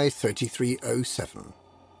July 3307.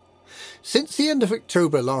 Since the end of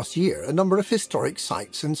October last year, a number of historic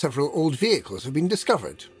sites and several old vehicles have been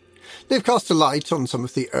discovered. They've cast a light on some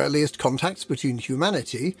of the earliest contacts between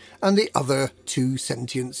humanity and the other two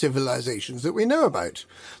sentient civilizations that we know about,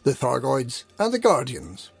 the Thargoids and the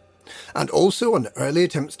Guardians, and also on early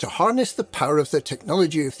attempts to harness the power of the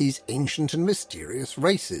technology of these ancient and mysterious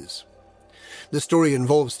races. The story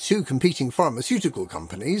involves two competing pharmaceutical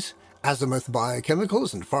companies, Azimuth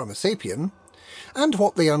Biochemicals and Pharmasapien, and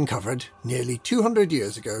what they uncovered nearly 200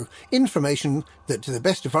 years ago, information that, to the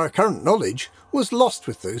best of our current knowledge, was lost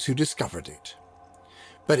with those who discovered it.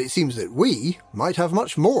 But it seems that we might have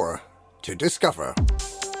much more to discover.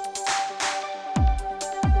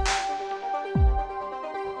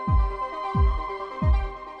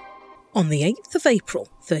 On the 8th of April,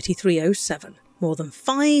 3307, more than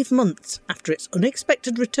 5 months after its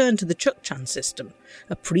unexpected return to the Chukchan system,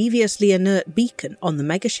 a previously inert beacon on the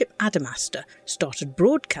megaship Adamastor started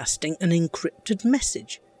broadcasting an encrypted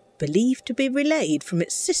message, believed to be relayed from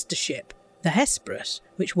its sister ship, the Hesperus,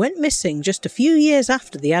 which went missing just a few years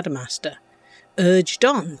after the Adamastor, urged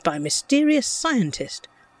on by a mysterious scientist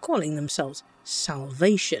calling themselves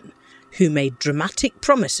Salvation, who made dramatic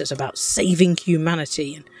promises about saving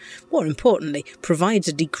humanity and, more importantly, provides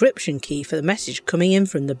a decryption key for the message coming in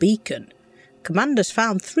from the beacon. Commanders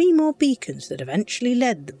found 3 more beacons that eventually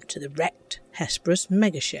led them to the wrecked Hesperus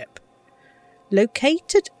megaship.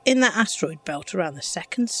 Located in the asteroid belt around the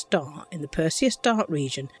second star in the Perseus Dart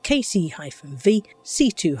region, KC-V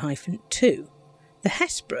C2-2, the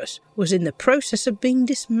Hesperus was in the process of being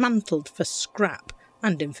dismantled for scrap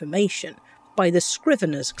and information by the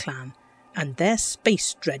Scriveners clan and their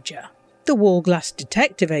space dredger. The Warglass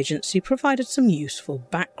Detective Agency provided some useful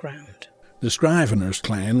background. The Scriveners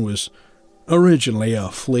clan was originally a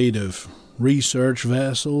fleet of research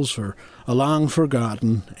vessels for a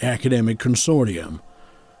long-forgotten academic consortium.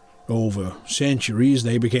 Over centuries,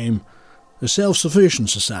 they became a self-sufficient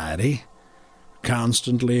society,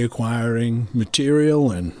 constantly acquiring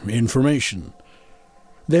material and information.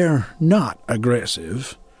 They're not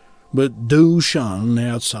aggressive, but do shun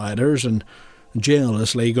outsiders and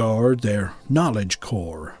jealously guard their knowledge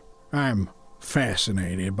core. I'm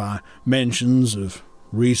fascinated by mentions of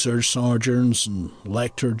research sergeants and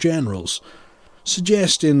lector generals,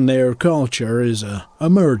 suggesting their culture is a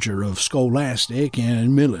merger of scholastic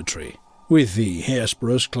and military, with the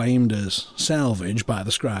Hesperus claimed as salvage by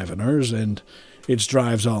the Scriveners and its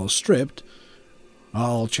drives all stripped.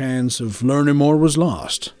 All chance of learning more was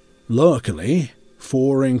lost. Luckily,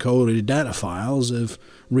 4 encoded data files have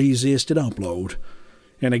resisted upload,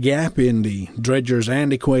 and a gap in the Dredger's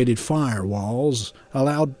antiquated firewalls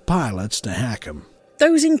allowed pilots to hack them.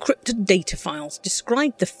 Those encrypted data files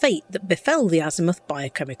described the fate that befell the Azimuth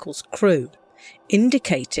Biochemicals crew,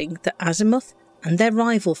 indicating that Azimuth and their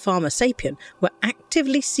rival Pharma Sapien were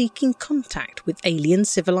actively seeking contact with alien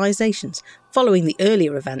civilizations following the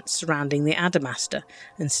earlier events surrounding the Adamastor,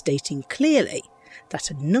 and stating clearly that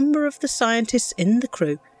a number of the scientists in the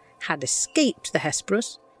crew had escaped the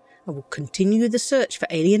Hesperus and would continue the search for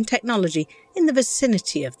alien technology in the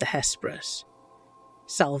vicinity of the Hesperus.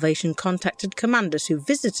 Salvation contacted commanders who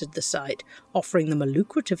visited the site, offering them a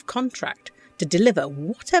lucrative contract to deliver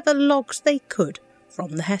whatever logs they could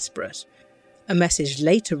from the Hesperus, a message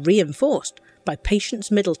later reinforced by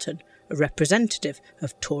Patience Middleton, a representative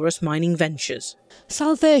of Taurus Mining Ventures.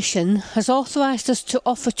 Salvation has authorised us to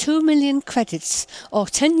offer 2 million credits, or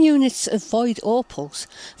 10 units of void opals,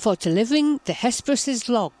 for delivering the Hesperus's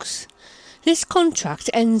logs. This contract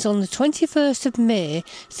ends on the 21st of May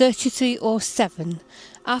 3307,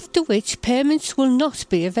 after which payments will not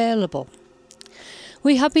be available.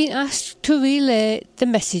 We have been asked to relay the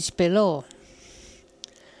message below.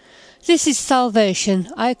 This is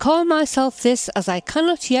Salvation. I call myself this as I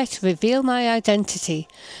cannot yet reveal my identity,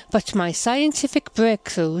 but my scientific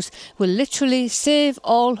breakthroughs will literally save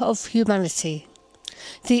all of humanity.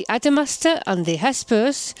 The Adamastor and the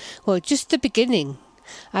Hesperus were just the beginning,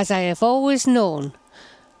 as I have always known.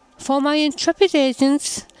 For my intrepid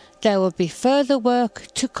agents, there will be further work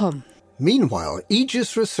to come. Meanwhile,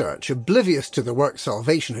 Aegis Research, oblivious to the work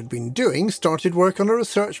Salvation had been doing, started work on a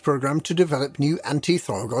research program to develop new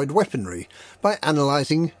anti-Thargoid weaponry by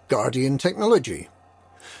analysing Guardian technology.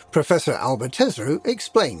 Professor Albert Tesreau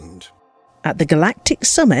explained. At the Galactic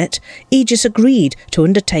Summit, Aegis agreed to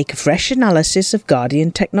undertake a fresh analysis of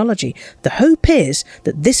Guardian technology. The hope is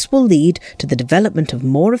that this will lead to the development of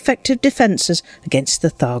more effective defences against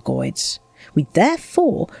the Thargoids. We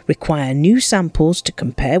therefore require new samples to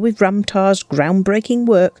compare with Ramtar's groundbreaking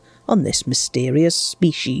work on this mysterious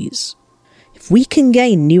species. If we can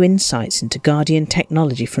gain new insights into Guardian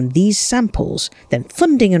technology from these samples, then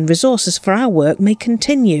funding and resources for our work may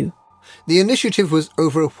continue. The initiative was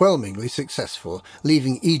overwhelmingly successful,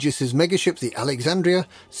 leaving Aegis's megaship the Alexandria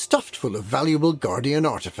stuffed full of valuable Guardian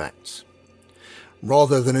artefacts.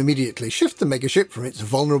 Rather than immediately shift the megaship from its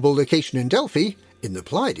vulnerable location in Delphi, in the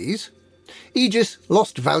Pleiades, Aegis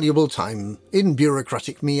lost valuable time in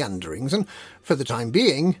bureaucratic meanderings, and for the time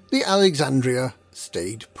being, the Alexandria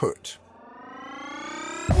stayed put.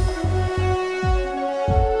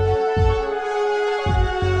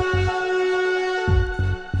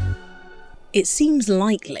 It seems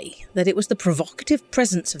likely that it was the provocative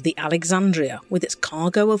presence of the Alexandria with its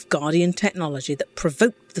cargo of Guardian technology that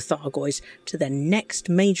provoked the Thargoids to their next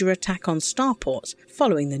major attack on starports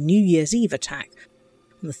following the New Year's Eve attack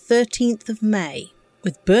on the 13th of May.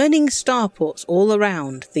 With burning starports all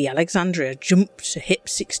around, the Alexandria jumped to HIP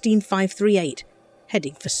 16538,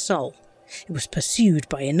 heading for Sol. It was pursued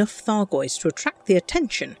by enough Thargoids to attract the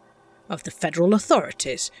attention of the federal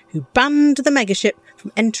authorities, who banned the megaship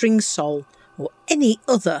from entering Sol or any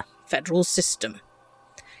other federal system.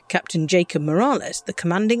 Captain Jacob Morales, the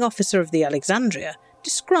commanding officer of the Alexandria,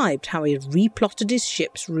 described how he had replotted his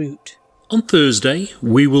ship's route. On Thursday,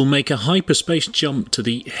 we will make a hyperspace jump to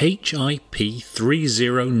the HIP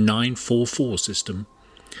 30944 system.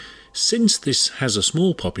 Since this has a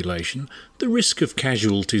small population, the risk of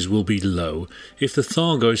casualties will be low if the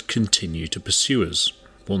Thargoids continue to pursue us.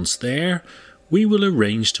 Once there, we will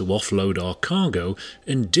arrange to offload our cargo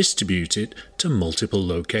and distribute it to multiple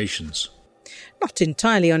locations. Not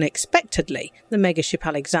entirely unexpectedly, the megaship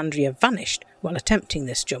Alexandria vanished while attempting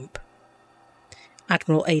this jump.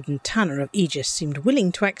 Admiral Aidan Tanner of Aegis seemed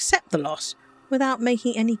willing to accept the loss without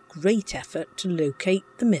making any great effort to locate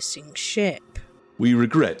the missing ship. We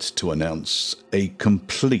regret to announce a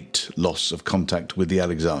complete loss of contact with the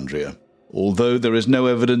Alexandria. Although there is no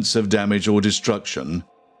evidence of damage or destruction,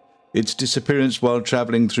 its disappearance while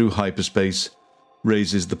travelling through hyperspace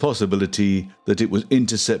raises the possibility that it was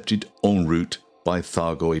intercepted en route by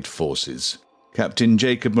Thargoid forces. Captain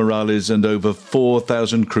Jacob Morales and over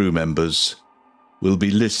 4,000 crew members will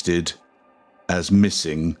be listed as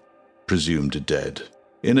missing, presumed dead.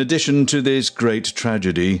 In addition to this great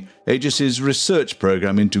tragedy, Aegis's research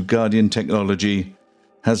program into Guardian technology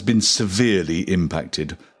has been severely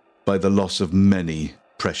impacted by the loss of many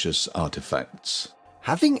precious artifacts.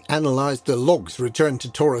 Having analysed the logs returned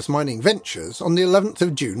to Taurus Mining Ventures, on the 11th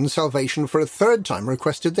of June, Salvation for a third time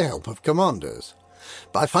requested the help of commanders.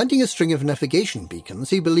 By finding a string of navigation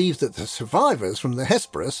beacons, he believed that the survivors from the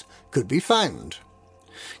Hesperus could be found.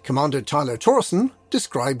 Commander Tyler Torson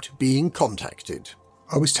described being contacted.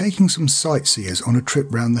 I was taking some sightseers on a trip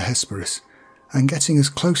round the Hesperus and getting as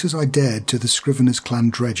close as I dared to the Scrivener's clan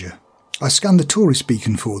dredger. I scanned the Taurus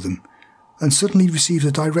beacon for them and suddenly received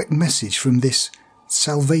a direct message from this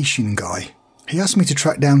Salvation guy. He asked me to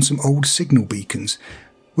track down some old signal beacons,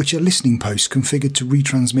 which are listening posts configured to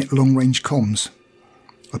retransmit long-range comms.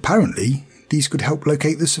 Apparently, these could help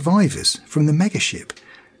locate the survivors from the megaship.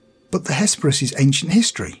 But the Hesperus is ancient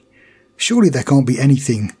history. Surely there can't be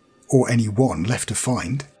anything or anyone left to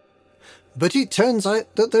find. But it turns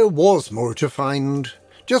out that there was more to find.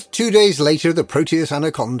 Just 2 days later, the Proteus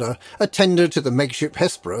Anaconda, a tender to the megaship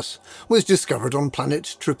Hesperus, was discovered on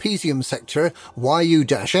planet Trapezium Sector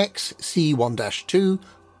YU-X C1-2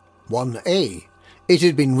 1A. It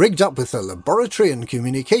had been rigged up with a laboratory and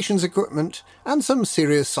communications equipment, and some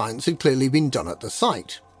serious science had clearly been done at the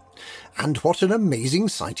site. And what an amazing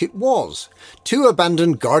sight it was! 2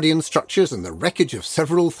 abandoned Guardian structures and the wreckage of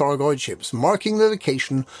several Thargoid ships marking the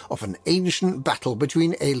location of an ancient battle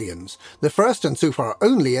between aliens, the first and so far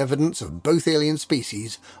only evidence of both alien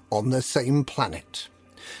species on the same planet.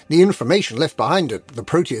 The information left behind at the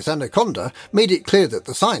Proteus Anaconda made it clear that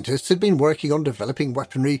the scientists had been working on developing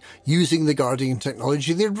weaponry using the Guardian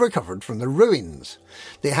technology they had recovered from the ruins.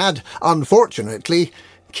 They had, unfortunately,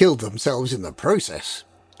 killed themselves in the process.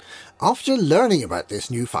 After learning about this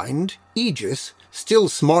new find, Aegis, still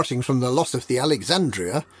smarting from the loss of the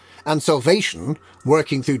Alexandria, and Salvation,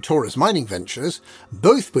 working through Taurus Mining Ventures,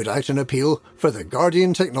 both put out an appeal for the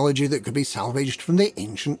Guardian technology that could be salvaged from the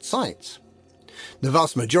ancient sites. The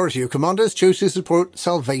vast majority of commanders chose to support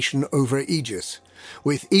Salvation over Aegis,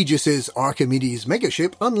 with Aegis's Archimedes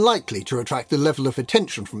megaship unlikely to attract the level of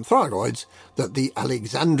attention from Thargoids that the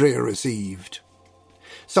Alexandria received.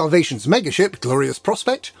 Salvation's megaship, Glorious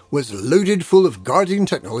Prospect, was loaded full of Guardian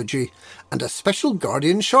technology, and a special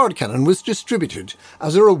Guardian shard cannon was distributed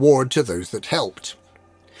as a reward to those that helped.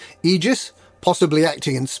 Aegis, possibly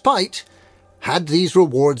acting in spite, had these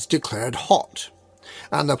rewards declared hot,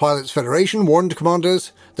 and the Pilots Federation warned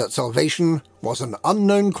commanders that Salvation was an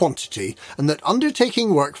unknown quantity and that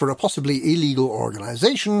undertaking work for a possibly illegal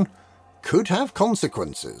organisation could have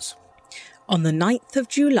consequences. On the 9th of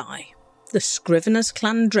July, the Scrivener's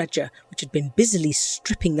clan dredger, which had been busily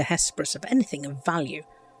stripping the Hesperus of anything of value,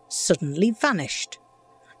 suddenly vanished.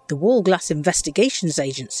 The Wallglass Investigations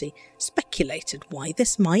Agency speculated why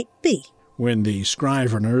this might be. When the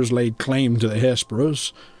Scriveners laid claim to the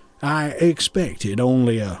Hesperus, I expected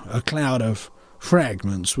only a cloud of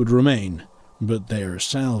fragments would remain, but their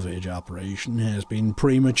salvage operation has been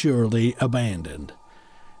prematurely abandoned.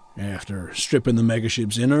 After stripping the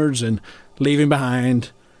megaship's innards and leaving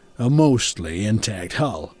behind a mostly intact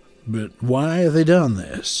hull. But why have they done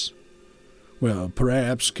this? Well,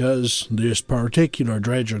 perhaps because this particular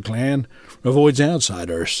dredger clan avoids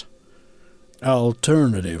outsiders.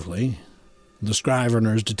 Alternatively, the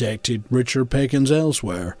Scriveners detected richer pickings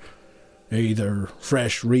elsewhere, either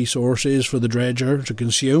fresh resources for the dredger to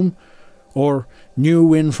consume, or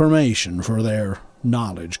new information for their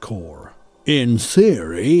knowledge core. In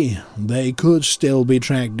theory, they could still be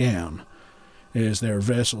tracked down, as their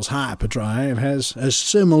vessel's hyperdrive has a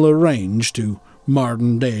similar range to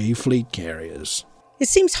modern-day fleet carriers. It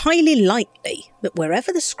seems highly likely that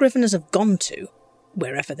wherever the Scriveners have gone to,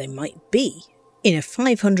 wherever they might be, in a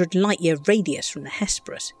 500 light-year radius from the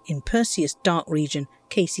Hesperus, in Perseus Dark Region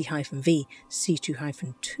KC-V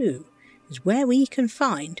C2-2, is where we can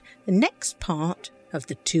find the next part of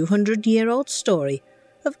the 200-year-old story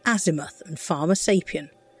of Azimuth and Pharma Sapien,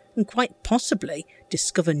 and quite possibly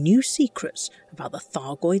discover new secrets about the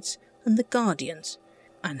Thargoids and the Guardians,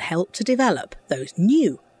 and help to develop those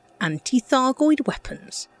new anti-Thargoid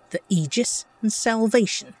weapons that Aegis and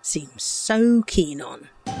Salvation seem so keen on.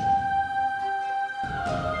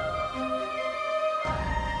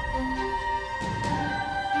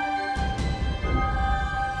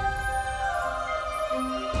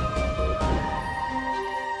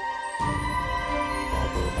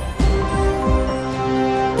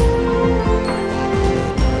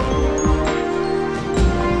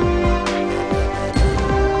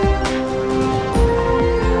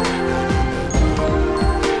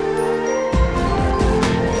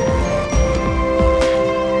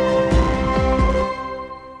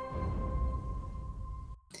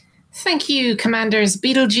 you, Commanders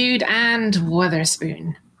Beetlejude and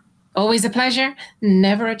Witherspoon. Always a pleasure,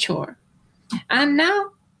 never a chore. And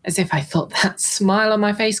now, as if I thought that smile on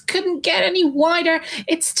my face couldn't get any wider,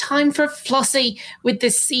 it's time for Flossie with the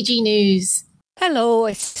CG News. Hello,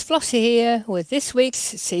 it's Flossie here with this week's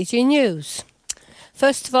CG News.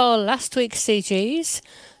 First of all, last week's CGs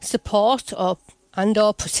support or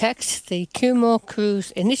protect the Kumo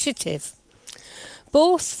Cruise initiative.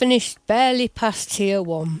 Both finished barely past Tier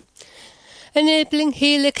 1, enabling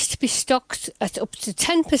Helix to be stocked at up to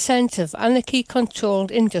 10% of Anarchy-controlled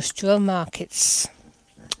industrial markets.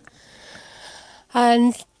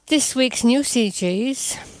 And this week's new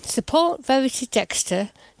CGs support Verity Dexter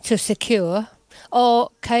to secure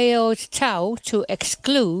or KO'd Tau to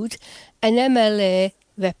exclude NMLA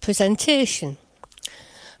representation.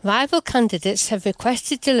 Rival candidates have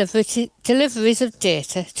requested deliveries of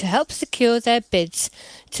data to help secure their bids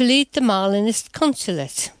to lead the Marlinist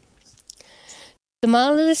consulate. The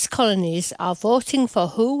Marlinist colonies are voting for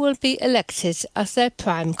who will be elected as their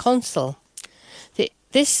prime consul.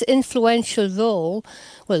 This influential role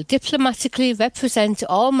will diplomatically represent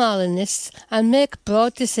all Marlinists and make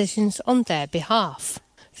broad decisions on their behalf.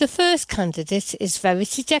 The first candidate is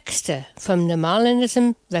Verity Dexter from the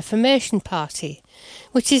Marlinism Reformation Party,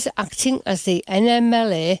 which is acting as the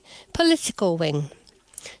NMLA political wing.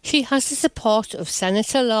 She has the support of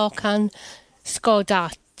Senator Lorcan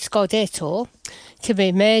Scordato to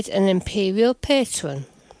be made an imperial patron.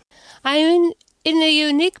 I am in a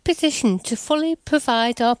unique position to fully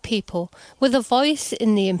provide our people with a voice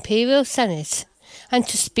in the Imperial Senate and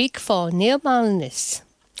to speak for Neo-Marlinists.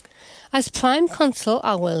 As Prime Consul,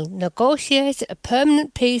 I will negotiate a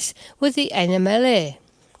permanent peace with the NMLA.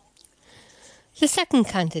 The second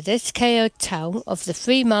candidate, KO Tau of the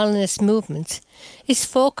Free Marlinist movement, is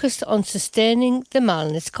focused on sustaining the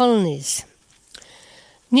Marlinist colonies.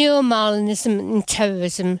 Neo-Marlinism and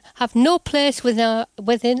terrorism have no place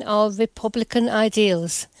within our republican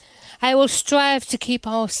ideals. I will strive to keep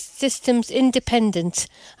our systems independent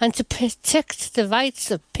and to protect the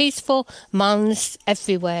rights of peaceful Marlinists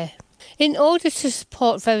everywhere. In order to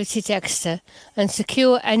support Verity Dexter and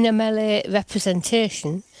secure NMLA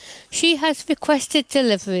representation, she has requested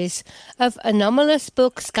deliveries of anomalous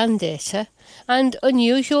bulk scan data and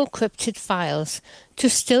unusual cryptid files to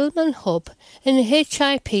Stillman Hub in the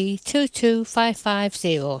HIP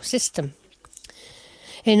 22550 system.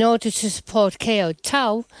 In order to support KO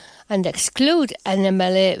Tau and exclude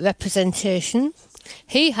NMLA representation,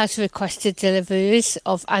 he has requested deliveries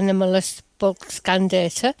of anomalous bulk scan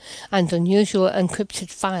data and unusual encrypted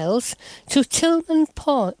files to Tillman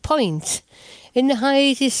Point in the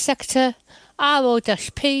Hyades sector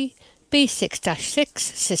RO-P B6-6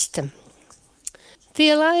 system. The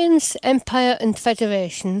Alliance, Empire and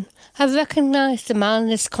Federation have recognised the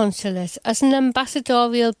Marlinist Consulate as an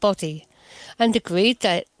ambassadorial body and agreed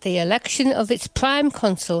that the election of its Prime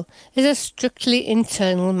Consul is a strictly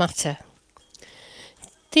internal matter.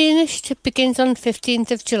 The initiative begins on 15th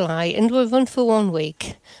of July and will run for 1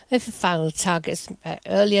 week. If the final target is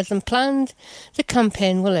earlier than planned, the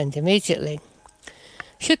campaign will end immediately.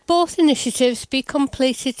 Should both initiatives be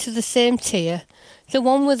completed to the same tier, the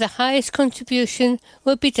one with the highest contribution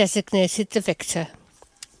will be designated the victor.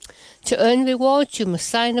 To earn rewards, you must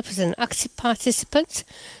sign up as an active participant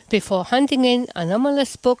before handing in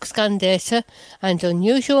anomalous bulk scan data and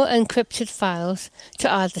unusual encrypted files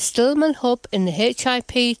to either Stillman Hub in the HIP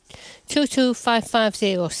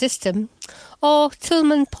 22550 system or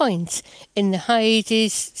Tillman Point in the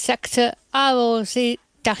Hyades sector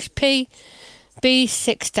ROZ-P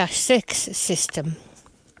B6-6 system.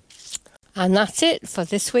 And that's it for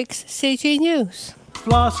this week's CG News.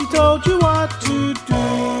 Flossie told you what to do.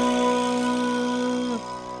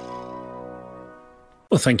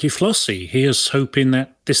 Well, thank you, Flossie. Here's hoping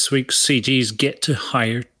that this week's CGs get to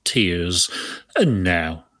higher tiers. And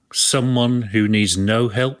now, someone who needs no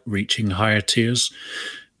help reaching higher tiers,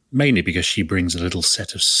 mainly because she brings a little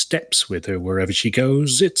set of steps with her wherever she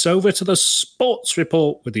goes. It's over to the Sports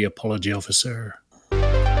Report with the Apology Officer.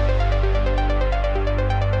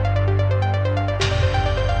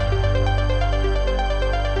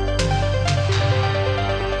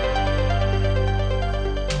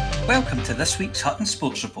 Welcome to this week's Hutton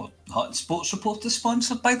Sports Report. The Hutton Sports Report is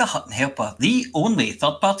sponsored by the Hutton Helper, the only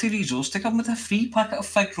third-party resource to come with a free packet of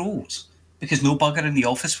fig rolls, because no bugger in the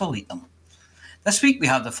office will eat them. This week we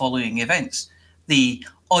have the following events. The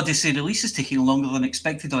Odyssey release is taking longer than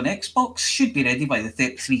expected on Xbox, should be ready by the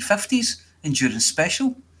 3350s Endurance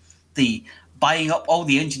Special. The Buying Up All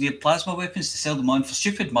the Engineered Plasma Weapons to Sell Them On for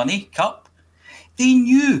Stupid Money Cup. The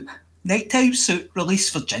new Nighttime Suit release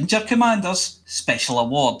for Ginger Commanders Special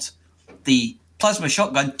Award. the plasma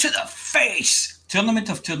shotgun to the face tournament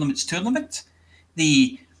of tournament.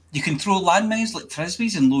 You can throw landmines like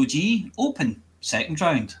frisbees in low G, open, second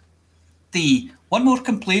round. The one more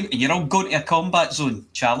complaint and you're all going to a combat zone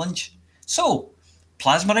challenge. So,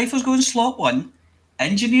 plasma rifles go in slot 1,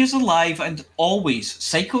 engineers alive and always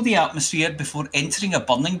cycle the atmosphere before entering a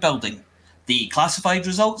burning building. The classified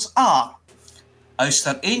results are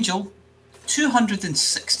Ouster Angel,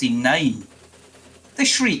 269. The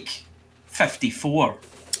Shriek, 54.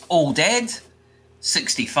 Old Ed,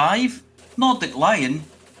 65. Nordic Lion,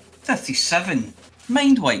 57.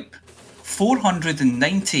 Mindwipe,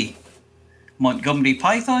 490. Montgomery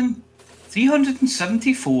Python,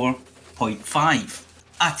 374.5.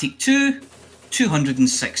 Attic 2,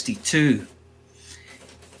 262.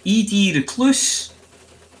 ED Recluse,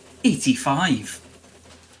 85.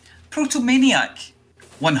 Protomaniac,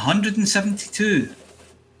 172.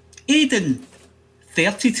 Aiden,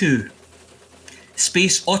 32.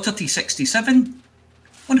 Space Oddity 67,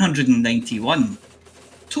 191.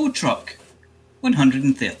 Tow Truck,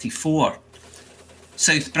 134.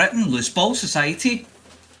 South Britain Loose Ball Society,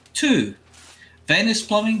 2. Venice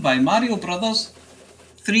Plumbing by Mario Brothers,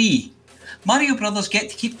 3. Mario Brothers get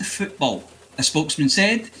to keep the football. A spokesman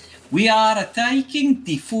said, "We are taking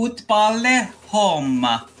the football home.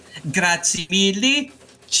 Grazie mille.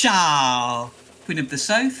 Ciao." Queen of the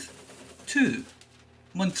South, 2.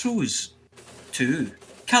 Montrose, 2.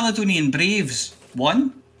 Caledonian Braves,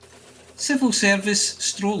 1. Civil Service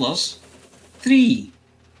Strollers, 3.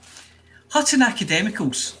 Hutton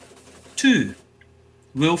Academicals, 2.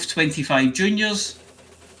 Wolf 25 Juniors,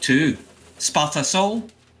 2. Sparta Sol,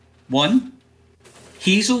 1.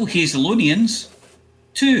 Hazel Hazelonians,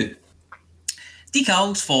 2.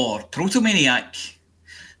 Decals for Protomaniac.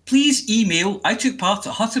 Please email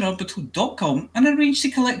itookpart@huttonorbital.com and arrange to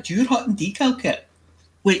collect your Hutton decal kit,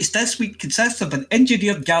 which this week consists of an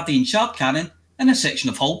engineered Guardian Sharp Cannon and a section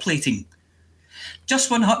of hull plating. Just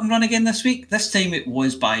one Hutton run again this week. This time it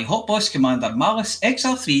was by Hot Boss Commander Malice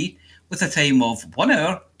XR3 with a time of 1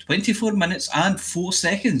 hour, 24 minutes and 4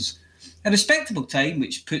 seconds. A respectable time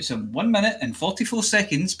which puts him 1 minute and 44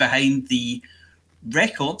 seconds behind the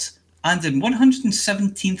record and in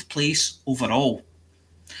 117th place overall.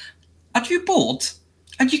 Are you bored?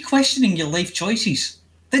 Are you questioning your life choices?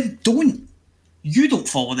 Then don't. You don't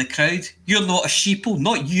follow the crowd. You're not a sheeple,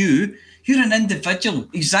 not you. You're an individual,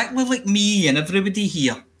 exactly like me and everybody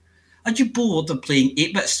here. Are you bored of playing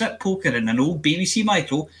 8-bit strip poker in an old BBC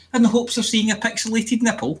Micro in the hopes of seeing a pixelated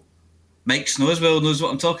nipple? Mike Snowswell knows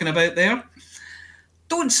what I'm talking about there.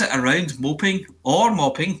 Don't sit around moping or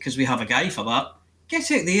mopping, because we have a guy for that.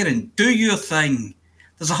 Get out there and do your thing.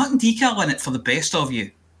 There's a Hutton decal in it for the best of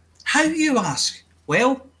you. How, you ask?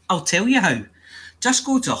 Well, I'll tell you how. Just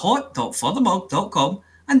go to hot.forthemug.com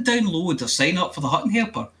and download or sign up for the Hutton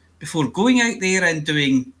Helper before going out there and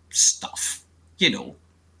doing stuff. You know,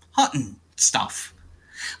 Hutton stuff.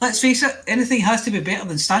 Let's face it, anything has to be better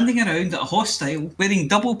than standing around at a hostile, wearing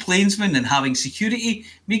double plainsmen and having security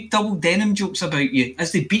make double denim jokes about you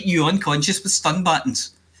as they beat you unconscious with stun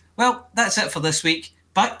buttons. Well, that's it for this week.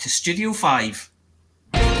 Back to Studio 5.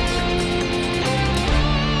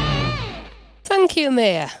 Thank you,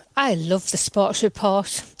 Mayor. I love the sports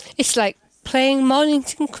report. It's like playing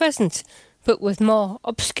Mornington Crescent, but with more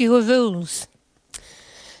obscure rules.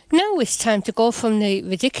 Now it's time to go from the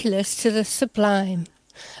ridiculous to the sublime,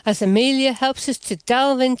 as Amelia helps us to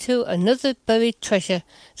delve into another buried treasure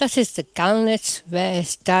that is the Galnet's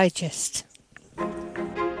Rares Digest.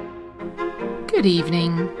 Good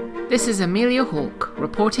evening. This is Amelia Hawke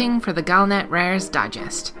reporting for the Galnet Rares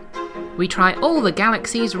Digest. We try all the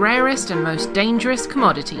galaxy's rarest and most dangerous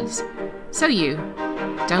commodities, so you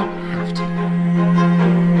don't have to.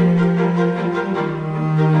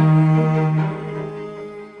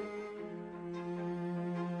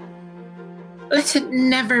 Let it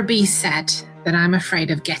never be said that I'm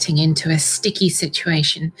afraid of getting into a sticky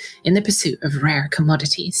situation in the pursuit of rare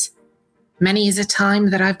commodities. Many is a time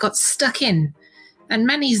that I've got stuck in, and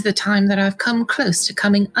many's the time that I've come close to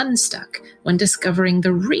coming unstuck when discovering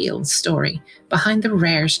the real story behind the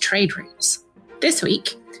rares trade routes. This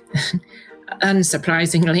week,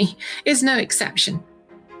 unsurprisingly, is no exception.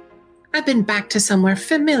 I've been back to somewhere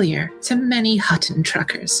familiar to many Hutton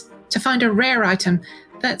truckers to find a rare item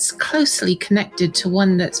that's closely connected to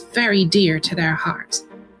one that's very dear to their heart.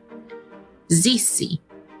 Zisi,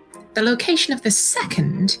 the location of the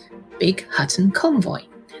second big Hutton convoy.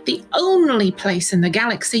 The only place in the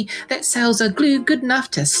galaxy that sells a glue good enough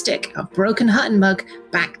to stick a broken Hutton mug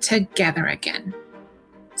back together again.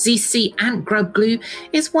 ZC Ant Grub glue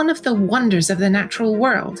is one of the wonders of the natural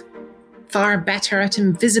world. far better at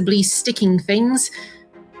invisibly sticking things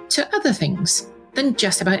to other things than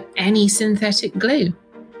just about any synthetic glue.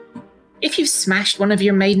 If you've smashed one of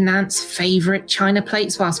your maiden aunt's favourite china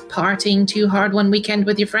plates whilst partying too hard one weekend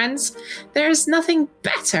with your friends, there's nothing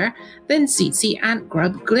better than Tsitsi Ant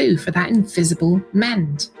Grub glue for that invisible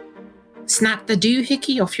mend. Snap the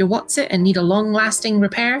doohickey off your What's-It and need a long-lasting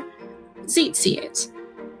repair? Tsitsi it.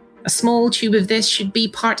 A small tube of this should be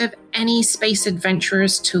part of any space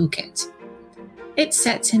adventurer's toolkit. It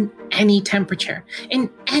sets in any temperature,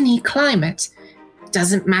 in any climate.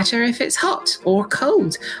 Doesn't matter if it's hot or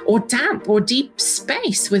cold or damp or deep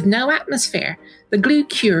space with no atmosphere. The glue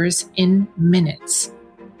cures in minutes.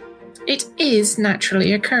 It is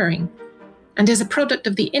naturally occurring and is a product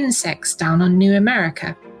of the insects down on New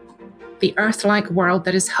America, the Earth-like world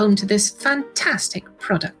that is home to this fantastic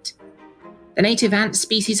product. The native ant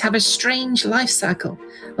species have a strange life cycle.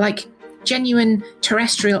 Like genuine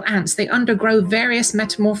terrestrial ants, they undergo various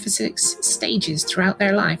metamorphosis stages throughout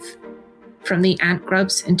their life. From the ant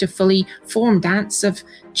grubs into fully formed ants of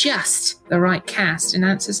just the right caste in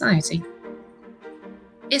ant society.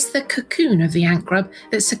 It's the cocoon of the ant grub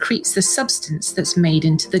that secretes the substance that's made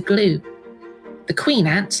into the glue. The queen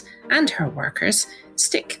ant and her workers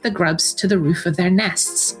stick the grubs to the roof of their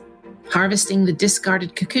nests, harvesting the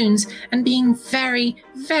discarded cocoons and being very,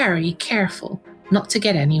 very careful not to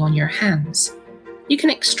get any on your hands. You can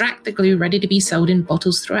extract the glue ready to be sold in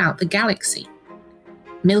bottles throughout the galaxy.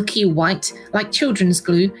 Milky white, like children's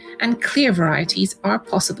glue, and clear varieties are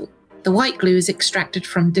possible. The white glue is extracted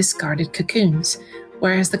from discarded cocoons,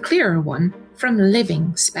 whereas the clearer one from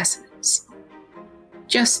living specimens.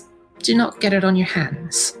 Just do not get it on your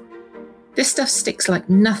hands. This stuff sticks like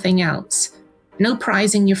nothing else. No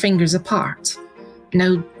prizing your fingers apart.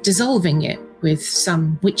 No dissolving it with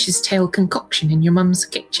some witch's tail concoction in your mum's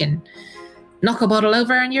kitchen. Knock a bottle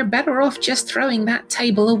over and you're better off just throwing that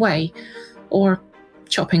table away, or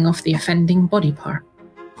chopping off the offending body part.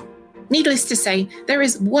 Needless to say, there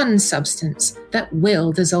is one substance that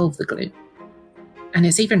will dissolve the glue. And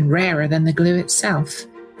it's even rarer than the glue itself.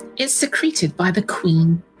 It's secreted by the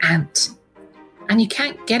queen ant. And you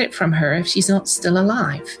can't get it from her if she's not still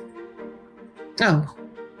alive. Oh,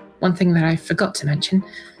 one thing that I forgot to mention.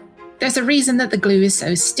 There's a reason that the glue is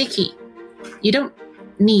so sticky. You don't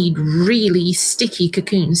need really sticky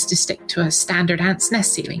cocoons to stick to a standard ant's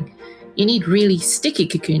nest ceiling. You need really sticky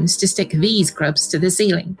cocoons to stick these grubs to the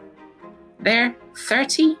ceiling. They're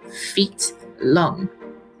 30 feet long.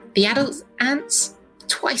 The adult ants,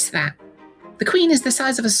 twice that. The queen is the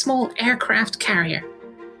size of a small aircraft carrier.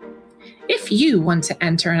 If you want to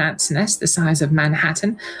enter an ant's nest the size of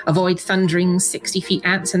Manhattan, avoid thundering 60 feet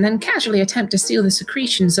ants, and then casually attempt to steal the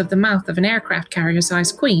secretions of the mouth of an aircraft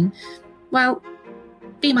carrier-sized queen, well,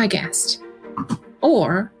 be my guest.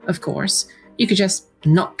 Or, of course, you could just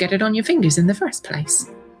not get it on your fingers in the first place.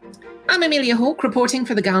 I'm Amelia Hawke, reporting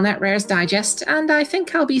for the Galnet Rares Digest, and I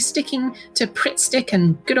think I'll be sticking to Pritt Stick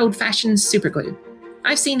and good old-fashioned superglue.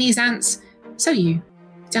 I've seen these ants, so you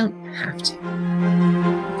don't have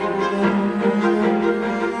to.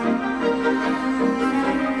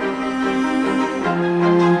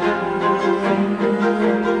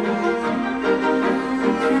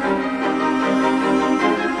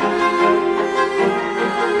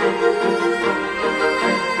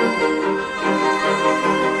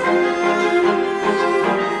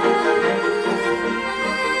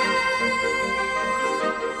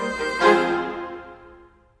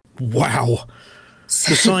 Wow.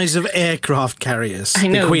 The size of aircraft carriers. I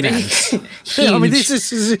know. The queen ants. I mean, this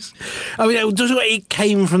is. I mean, it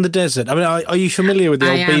came from the desert. I mean, are you familiar with the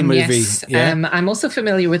old B movie? Yes. Yeah? I'm also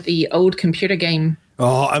familiar with the old computer game.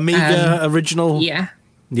 Oh, Amiga original. Yeah.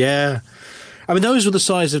 Yeah. I mean, those were the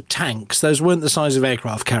size of tanks. Those weren't the size of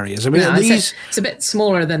aircraft carriers. I mean, No, these. it's a bit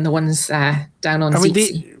smaller than the ones down on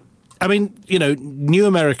Tsitsi. I mean, you know, New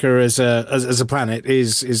America as a planet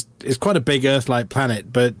is quite a big Earth-like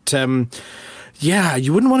planet, but yeah,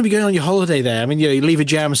 you wouldn't want to be going on your holiday there. I mean, you leave a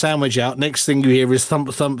jam sandwich out. Next thing you hear is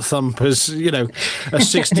thump, thump, thump as, a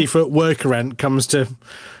 60-foot worker ant comes to,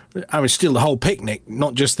 steal the whole picnic,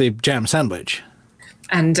 not just the jam sandwich.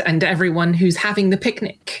 And everyone who's having the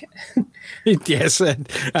picnic. Yes,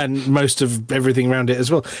 and most of everything around it as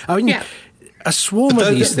well. I mean, yeah. A swarm of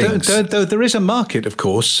these things. Though there is a market, of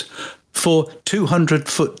course, for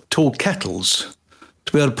 200-foot tall kettles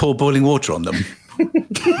to be able to pour boiling water on them.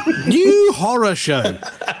 New horror show.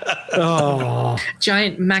 Oh.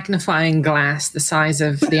 Giant magnifying glass the size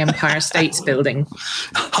of the Empire State's Building.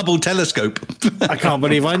 Hubble telescope. I can't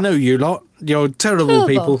believe I know you lot. You're terrible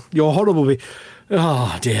people. You're horrible people.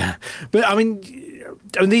 Oh, dear. But, I mean,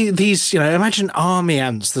 these, imagine army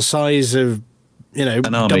ants the size of,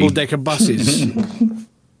 double-decker buses.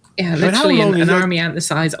 Yeah, I mean, how literally long is an that- army ant the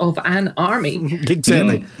size of an army.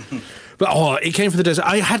 Exactly. But it came from the desert.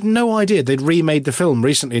 I had no idea they'd remade the film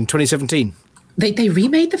recently in 2017. They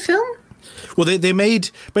remade the film? Well, they made,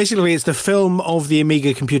 basically, it's the film of the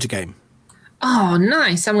Amiga computer game. Oh,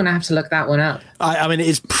 nice. I'm going to have to look that one up. I mean,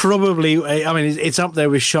 it's probably, it's up there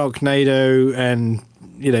with Sharknado and,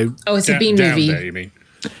 Oh, it's a B movie. Down there, you mean?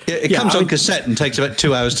 Yeah, it comes on cassette and takes about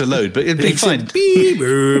 2 hours to load, but it'd be fine.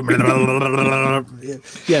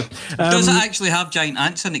 Yeah. Does it actually have giant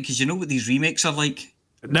ants in it? Because you know what these remakes are like.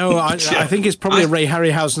 No, I think it's probably a Ray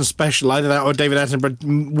Harryhausen special, either that or David Attenborough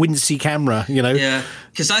wincy camera, Yeah,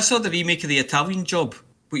 because I saw the remake of The Italian Job,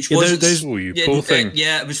 which Yeah, was those- poor thing.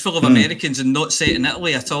 it was full of Americans and not set in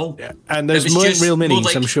Italy at all. Yeah. And those weren't real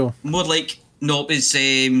minis, I'm sure. More like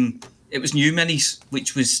it was new minis,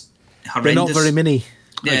 which was They're horrendous. not very mini.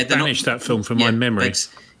 Yeah, I banished that film from my memory. So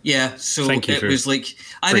Thank you it for was like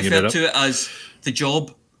I bringing it referred up. to it as The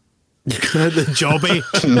Job. The jobby.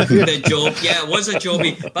 The Job, yeah, it was a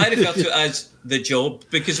jobby, but I refer to it as The Job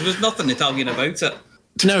because there was nothing Italian about it.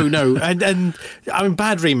 No, and I mean,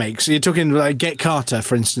 bad remakes. You're talking like Get Carter,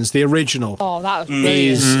 for instance, the original. Oh, that was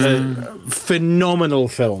is brilliant. a phenomenal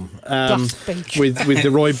film That's big. with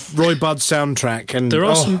the Roy Budd soundtrack. And There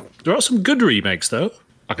are some good remakes though.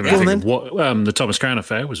 I can Go on think then. of what the Thomas Crown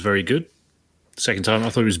Affair was very good. Second time I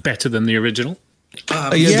thought it was better than the original.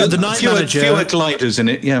 The Night Manager. Fewer gliders in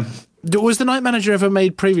it, yeah. Was the Night Manager ever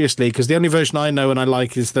made previously? Because the only version I know and I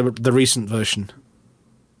like is the recent version.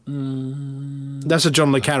 That's a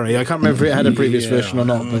John le Carre. I can't remember if it had a previous version or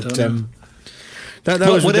not, but that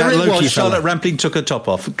was with whatever that it Loki was, fella. Charlotte Rampling took her top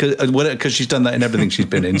off because she's done that in everything she's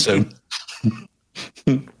been in. So,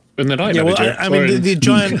 And the Night Yeah, well, Manager. I mean, the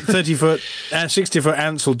giant 30-foot, 60-foot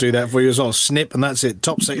ants will do that for you as well. Snip, and that's it.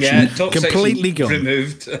 Top section, Yeah, top completely section gone.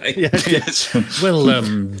 removed. Yes. Well, Right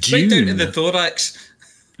down to June. the thorax.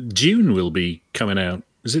 June will be coming out.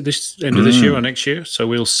 Is it this end of this year or next year? So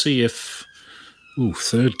we'll see if.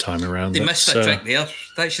 Third time around. They that's, missed a trick there.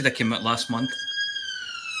 That should have come out last month.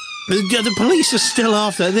 The police are still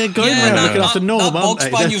after. They're going around looking after Norm, that aren't box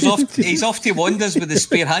they? spaniel's he's off to Wonders with the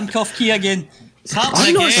spare handcuff key again. It's happening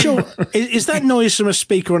I'm not again. sure. Is that noise from a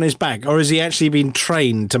speaker on his back, or has he actually been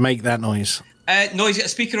trained to make that noise? No, he's got a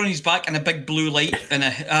speaker on his back and a big blue light and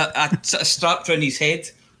a sort of strap around his head.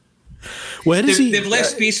 Where does They've left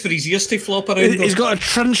space for his ears to flop around. He's got a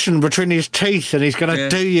truncheon between his teeth, and he's going to Yeah.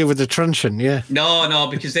 do you with the truncheon. Yeah. No,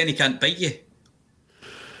 because then he can't bite you.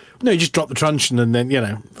 No, you just drop the truncheon, and then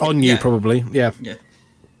on you Yeah. probably. Yeah. Yeah.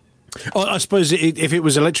 Oh, I suppose if it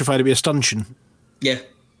was electrified, it'd be a stuncheon. Yeah.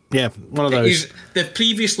 Yeah, one of those. They've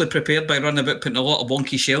previously prepared by running about putting a lot of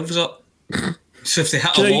wonky shelves up. So if they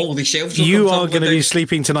hit Do a you know, wall, the shelves will you come are tumbling going to be down.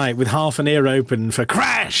 sleeping tonight with half an ear open for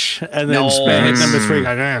crash, and then No. spare number 3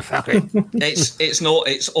 going, oh, fuck it. It's not.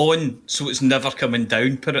 It's on, so it's never coming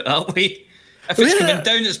down. Put it that way. If it's Yeah. coming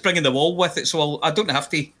down, it's bringing the wall with it. So I don't have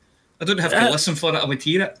to. I don't have to listen for it. I would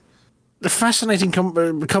hear it. The fascinating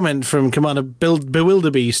comment from Commander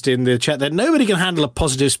Bewilderbeast in the chat that nobody can handle a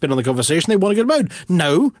positive spin on the conversation. They want a good mode.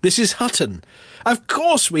 No, this is Hutton. Of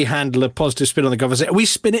course we handle a positive spin on the conversation. We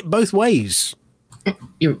spin it both ways.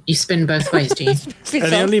 You spin both ways, do you?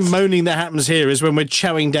 And the only moaning that happens here is when we're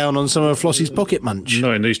chowing down on some of Flossie's pocket munch.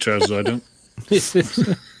 No, in these trousers I don't.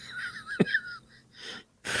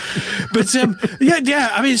 But yeah.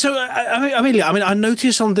 I mean, so Amelia, I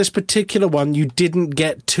noticed on this particular one you didn't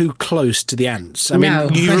get too close to the ants. I mean, No.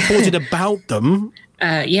 you reported about them.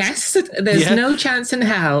 Yes, there's Yeah. no chance in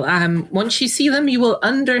hell. Once you see them, you will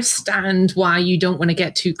understand why you don't want to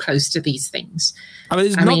get too close to these things. I mean,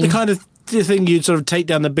 it's not the kind of thing you'd sort of take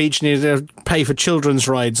down the beach and you'd pay for children's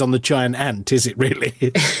rides on the giant ant, is it really?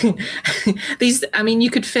 These, I mean, you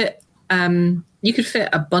could fit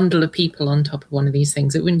a bundle of people on top of one of these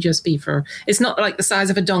things. It wouldn't just be for. It's not like the size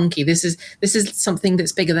of a donkey. This is something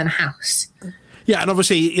that's bigger than a house. Yeah, and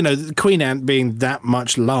obviously, the queen ant being that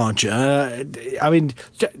much larger, I mean,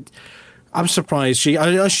 I'm surprised she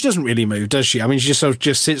doesn't really move, does she? I mean, she just sort of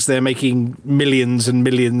just sits there making millions and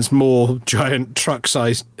millions more giant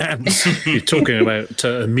truck-sized ants. You're talking about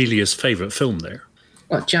Amelia's favourite film there.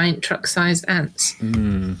 What, giant truck-sized ants?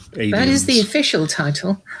 That Aliens. is the official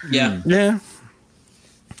title. Yeah. Yeah.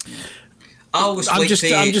 I'm I'm just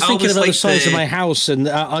thinking about the size of my house, and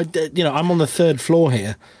I'm on the 3rd floor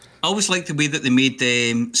here. I always liked the way that they made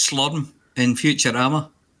Slurm in Futurama,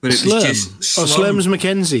 where it was Slurm. just Slurm's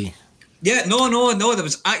Mackenzie. Yeah, no. There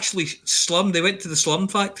was actually Slurm. They went to the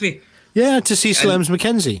Slurm factory, Yeah, to see Slims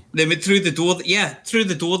Mackenzie. They went through the door. Through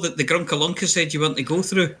the door that the Grunkalunka said you weren't to go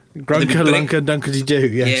through. Grunkalunka Dunkety-doo,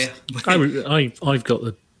 yes. Yeah. I've got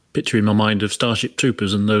the picture in my mind of Starship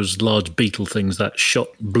Troopers and those large beetle things that shot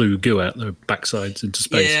blue goo out their backsides into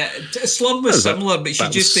space. Yeah, Slum was similar, but she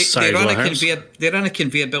just they ran a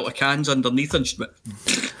conveyor belt of cans underneath and.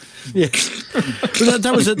 Yeah,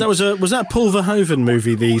 was that Paul Verhoeven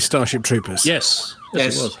movie, the Starship Troopers? Yes, it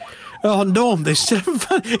was. Oh, Norm,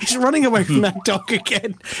 he's running away from that dog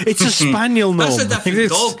again. It's a spaniel, Norm. That's a different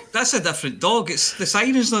dog. That's a different dog. It's the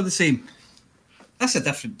siren's not the same. That's a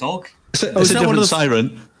different dog. It's a different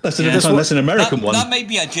siren. That's an American one. That might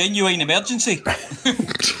be a genuine emergency.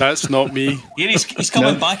 That's not me. Here he's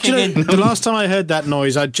coming back again. The last time I heard that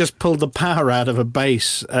noise, I just pulled the power out of a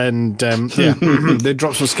base, and they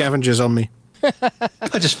dropped some scavengers on me.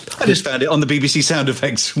 I just found it on the BBC sound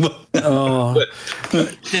effects. Oh,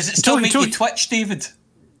 does it still make you twitch, David?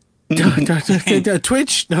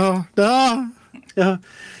 Twitch? No. Yeah.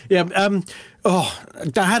 I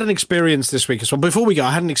had an experience this week as well. Before we go,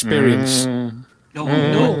 I had an experience.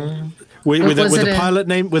 No. With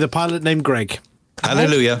a pilot named Greg.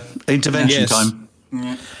 Hallelujah! Intervention time.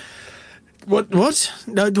 Yeah. What?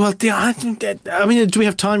 No. Well, I mean, do we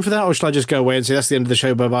have time for that, or shall I just go away and say that's the end of the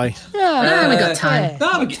show? Bye bye. No, we got time.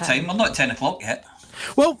 No, we got time. We're not at 10 o'clock yet.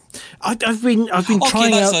 Well, I've been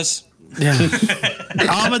trying that's out. Us. Yeah.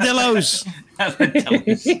 Armadillos.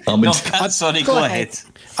 No, sorry. Go ahead.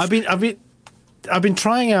 I've been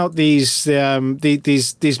trying out these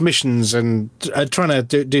missions and trying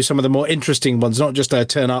to do some of the more interesting ones, not just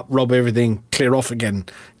turn up, rob everything, clear off again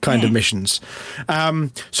kind of missions.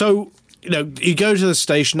 So you go to the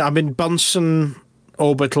station. I'm in Bunsen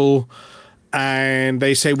Orbital, and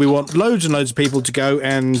they say we want loads and loads of people to go.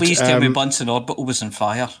 And please tell me Bunsen Orbital was on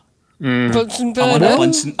fire. Bunsen I burner.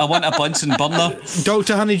 want a Bunsen burner.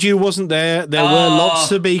 Dr. Honeydew wasn't there. There were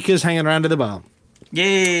lots of beakers hanging around at the bar.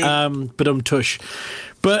 Yay! But tush.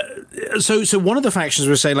 But so one of the factions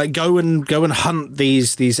was saying like go and hunt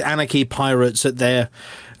these anarchy pirates at their,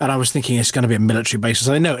 and I was thinking it's going to be a military base.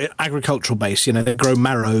 So no, agricultural base. They grow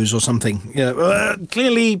marrows or something.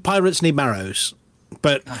 Clearly pirates need marrows.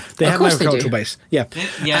 But they have an agricultural base, yeah.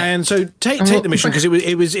 And so take the mission because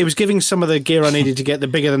it was giving some of the gear I needed to get the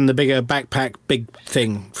bigger backpack, big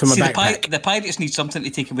thing from a backpack. The pirates need something to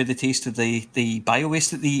take away the taste of the bio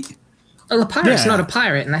waste that they eat. Well, the pirate's not a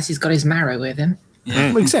pirate unless he's got his marrow with him.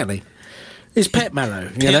 Yeah. Well, exactly. His pet marrow,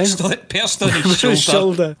 Perched on his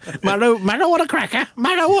shoulder. Marrow on a cracker.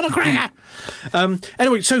 Marrow on a cracker.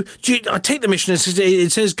 Anyway, so I take the mission.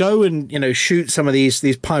 It says go and shoot some of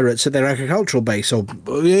these pirates at their agricultural base, or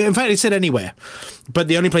in fact, it said anywhere, but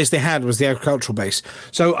the only place they had was the agricultural base.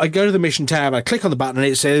 So I go to the mission tab. I click on the button,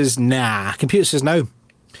 and it says nah. Computer says no.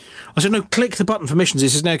 I said, no, click the button for missions.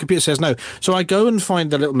 It says no. Computer says no. So I go and find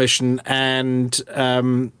the little mission, and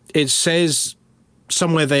it says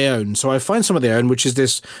somewhere they own. So I find somewhere they own, which is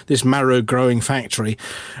this marrow growing factory,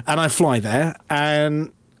 and I fly there,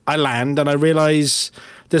 and I land, and I realise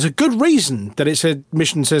there's a good reason that it said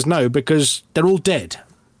mission says no, because they're all dead.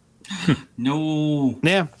 No.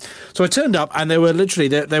 Yeah. So I turned up, and there were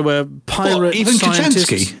pirate even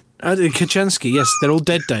scientists. Kaczynski, yes, they're all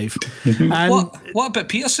dead, Dave. And what about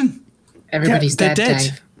Peterson? Everybody's dead,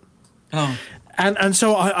 Dave. Oh. And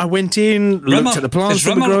so I went in, looked at the plants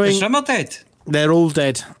that were growing. Is Rimmer dead? They're all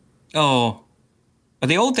dead. Oh. Are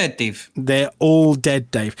they all dead, Dave? They're all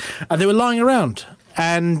dead, Dave. And they were lying around.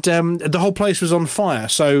 And the whole place was on fire.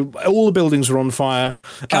 So all the buildings were on fire.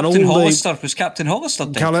 Captain Hollister. Was Captain Hollister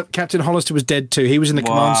dead? Captain Hollister was dead too. He was in the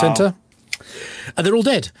command centre. And they're all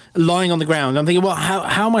dead, lying on the ground. I'm thinking, well,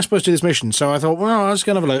 how am I supposed to do this mission? So I thought, well, I was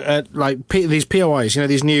going to have a look at these POIs,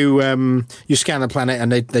 these new, you scan the planet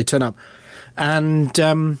and they turn up. And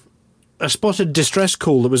I spotted a distress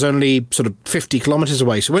call that was only sort of 50 kilometres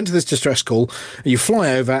away. So I went to this distress call, you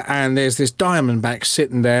fly over, and there's this Diamondback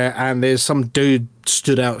sitting there, and there's some dude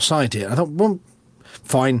stood outside it. I thought, well,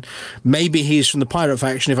 fine, maybe he's from the pirate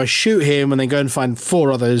faction. If I shoot him and then go and find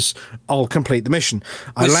 4 others, I'll complete the mission.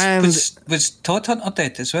 Was Todd Hunter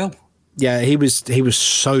dead as well? Yeah, he was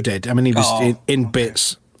so dead. I mean, he was in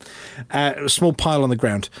bits. A small pile on the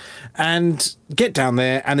ground, and get down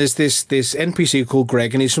there, and there's this NPC called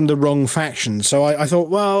Greg, and he's from the wrong faction. So I thought,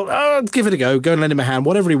 well, I'll give it a go and lend him a hand,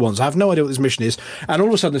 whatever he wants. I have no idea what this mission is. And all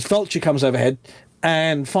of a sudden, this vulture comes overhead,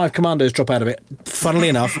 and 5 commandos drop out of it, funnily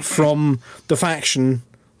enough, from the faction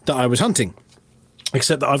that I was hunting.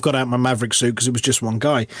 Except that I've got out my Maverick suit because it was just one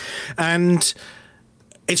guy. And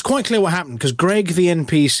it's quite clear what happened, because Greg, the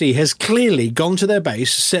NPC, has clearly gone to their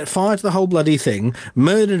base, set fire to the whole bloody thing,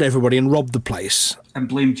 murdered everybody and robbed the place. And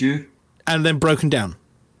blamed you. And then broken down.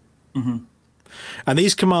 Mm-hmm. And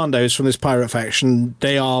these commandos from this pirate faction,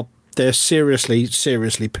 they're seriously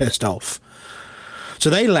pissed off. So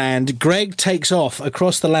they land. Greg takes off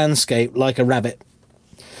across the landscape like a rabbit.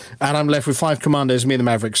 And I'm left with 5 commandos, me in the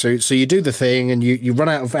Maverick suit. So you do the thing, and you run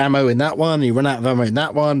out of ammo in that one, you run out of ammo in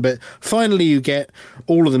that one, but finally you get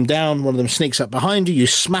all of them down. One of them sneaks up behind you. You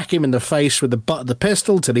smack him in the face with the butt of the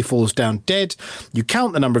pistol till he falls down dead. You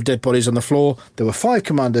count the number of dead bodies on the floor. There were 5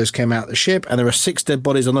 commandos came out of the ship, and there are 6 dead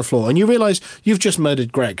bodies on the floor. And you realise you've just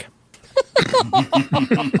murdered Greg.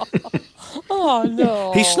 Oh,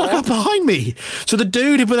 no. He snuck up behind me. So the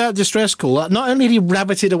dude without distress call, not only did he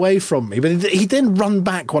rabbited away from me, but he then run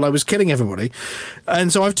back while I was killing everybody.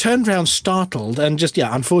 And so I've turned around startled and just,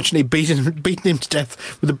 unfortunately beaten him to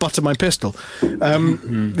death with the butt of my pistol.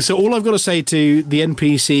 So all I've got to say to the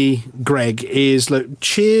NPC Greg is, look,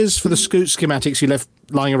 cheers for the scoot schematics you left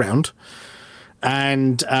lying around.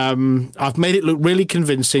 And I've made it look really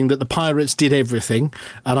convincing that the pirates did everything,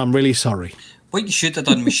 and I'm really sorry. What you should have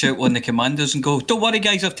done was shout on the commandos and go, don't worry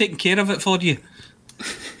guys, I've taken care of it for you.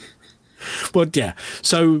 Well, yeah.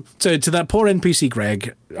 So to that poor NPC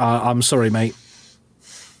Greg, I'm sorry, mate.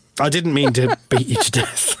 I didn't mean to beat you to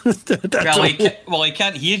death. Well, he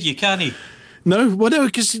can't hear you, can he? No,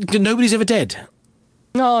 because nobody's ever dead.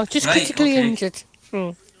 No, just critically injured.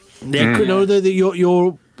 Yeah, no,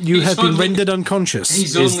 you have been rendered unconscious.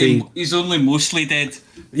 He's only mostly dead.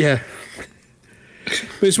 Yeah.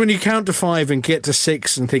 But it's when you count to 5 and get to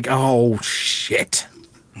 6 and think, oh, shit.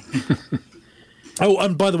 Oh,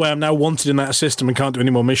 and by the way, I'm now wanted in that system and can't do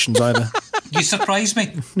any more missions either. You surprise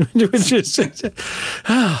me. Never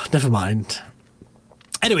mind.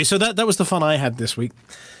 Anyway, so that was the fun I had this week.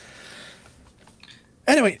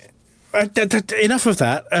 Anyway, enough of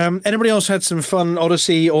that. Anybody else had some fun,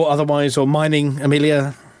 Odyssey or otherwise, or mining,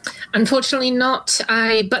 Amelia? Unfortunately not.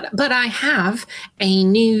 But I have a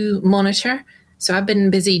new monitor. So I've been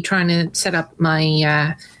busy trying to set up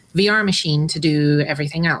my VR machine to do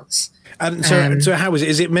everything else. And so how is it?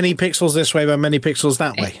 Is it many pixels this way, but many pixels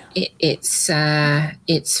that way? It's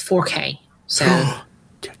 4K. So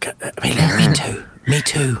Me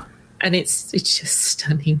too. And it's just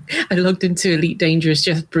stunning. I logged into Elite Dangerous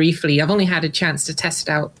just briefly. I've only had a chance to test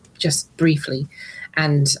it out just briefly,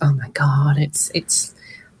 and oh my god, it's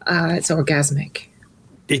orgasmic.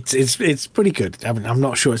 It's pretty good. I mean, I'm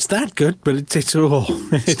not sure it's that good, but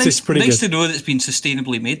it's pretty nice good. to know that it's been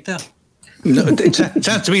sustainably made there. No, it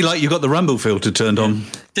sounds to me like you've got the rumble filter turned on.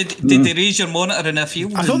 Did they raise your monitor in a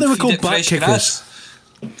field? I thought they were called butt kickers.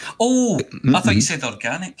 Oh, I thought you said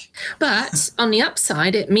organic. But on the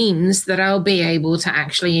upside, it means that I'll be able to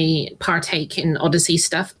actually partake in Odyssey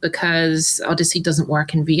stuff because Odyssey doesn't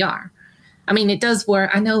work in VR. I mean, it does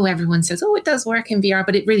work. I know everyone says, "Oh, it does work in VR,"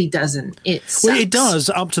 but it really doesn't. It does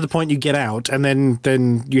up to the point you get out, and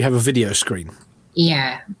then you have a video screen.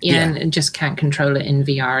 Yeah, and just can't control it in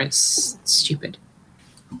VR. It's stupid.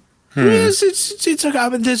 Yes, it's okay. I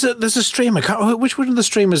mean, there's a streamer. Which one of the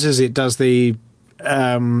streamers is it? Does the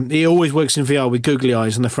he always works in VR with googly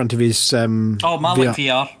eyes on the front of his Malik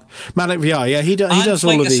VR. Malik VR, yeah, he does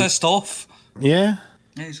all of the assist off. Yeah,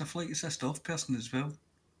 he's a flight assist off person as well.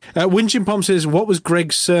 Winchin Pom says, what was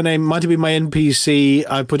Greg's surname? Might have been my NPC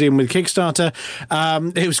I put in with Kickstarter.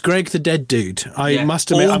 It was Greg the Dead Dude. I must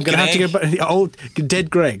admit, I'm going to have to go back. Old Dead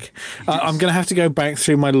Greg. I'm going to have to go back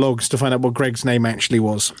through my logs to find out what Greg's name actually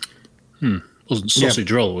was. Wasn't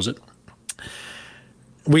sausage roll, was it?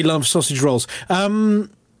 We love sausage rolls.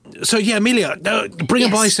 So yeah, Amelia, bring a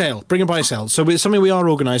buy sale. Bring a buy sale. So it's something we are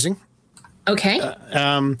organising. Okay.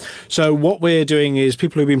 So what we're doing is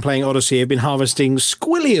people who've been playing Odyssey have been harvesting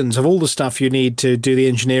squillions of all the stuff you need to do the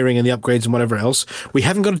engineering and the upgrades and whatever else. We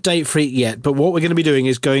haven't got a date for it yet, but what we're going to be doing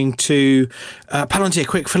is going to Palantir.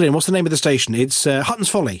 Quick, fill in. What's the name of the station? It's Hutton's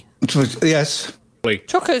Folly. Yes.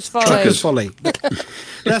 Trucker's Folly. Trucker's Folly.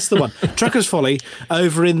 That's the one. Trucker's Folly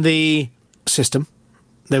over in the system.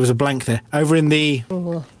 There was a blank there. Over in the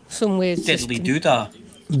some weird Diddly Doodah.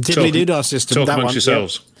 Diddly Doodah system. Talk that amongst one.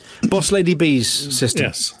 yourselves. Yep. Boss Lady B's system.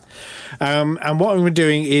 Yes. And what we're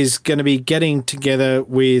doing is going to be getting together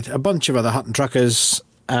with a bunch of other Hutton truckers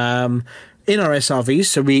in our SRVs.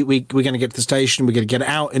 So we're going to get to the station, we're going to get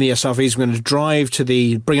out in the SRVs, we're going to drive to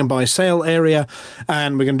the bring and buy sale area,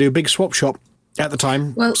 and we're going to do a big swap shop at the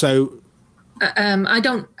time. Well, so I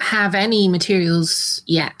don't have any materials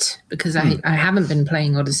yet because I haven't been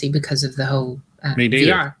playing Odyssey because of the whole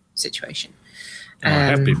VR situation. I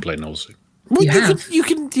have been playing Odyssey. Well,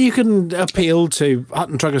 you can appeal to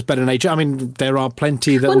Hutton Truckers' better nature. I mean, there are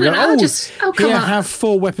plenty that will go, have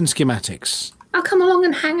 4 weapon schematics. I'll come along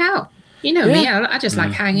and hang out. You know me, I just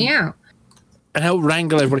like hanging out. and help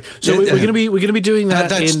wrangle everybody. So we're going to be doing that.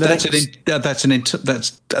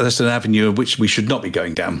 That's an avenue of which we should not be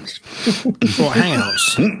going down. What,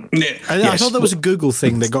 Hangouts? I thought that was a Google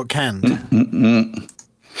thing that got canned.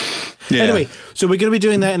 Yeah. Anyway, so we're going to be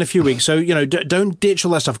doing that in a few weeks. So don't ditch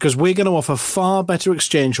all that stuff because we're going to offer far better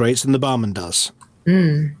exchange rates than the barman does.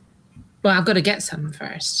 Well, I've got to get some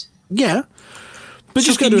first. Yeah, but So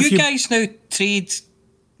just go can to a you few. guys now trade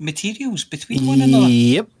materials between one another?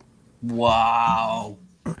 Yep. Wow.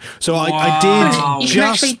 So I Wow. did You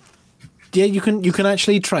can just. actually- Yeah, you can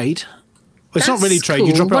actually trade. Well, it's not That's really trade. You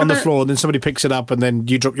cool. drop it What on the about- floor, and then somebody picks it up, and then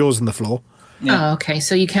you drop yours on the floor. Oh, okay.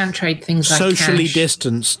 So you can't trade things like Socially cash.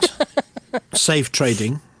 distanced, safe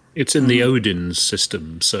trading. It's in the Odin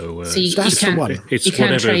system, so, So you that's the can't, one. it's you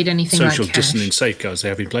can't whatever trade anything like social cash. distancing safeguards they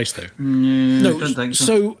have in place there. No, don't think so.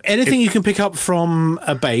 so anything you can pick up from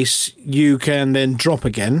a base, you can then drop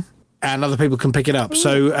again, and other people can pick it up.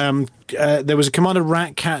 So there was a Commander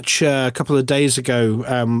Rat catch a couple of days ago.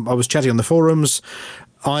 I was chatting on the forums.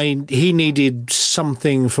 He needed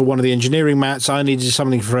something for one of the engineering mats. I needed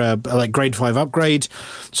something for a grade 5 upgrade.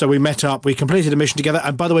 So we met up. We completed a mission together.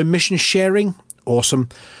 And by the way, mission sharing, awesome.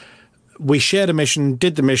 We shared a mission,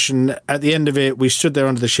 did the mission. At the end of it, we stood there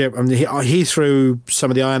under the ship, and he threw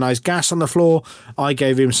some of the ionized gas on the floor. I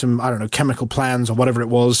gave him some, chemical plans or whatever it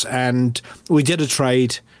was, and we did a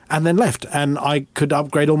trade and then left. And I could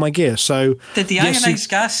upgrade all my gear. So Did the yes, ionized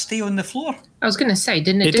gas stay on the floor? I was going to say,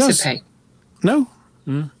 didn't it, It does. dissipate? No,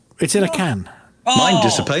 it's in a can. Mine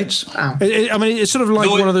dissipates. Oh. It's sort of like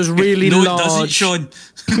one of those really no, large. it doesn't, Sean.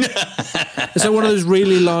 It's like one of those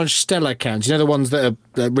really large Stella cans. You know, the ones that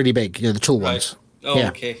are really big. The tall ones. Oh, Yeah.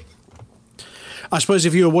 okay. I suppose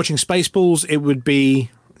if you were watching Spaceballs, it would be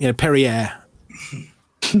Perrier.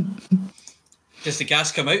 Does the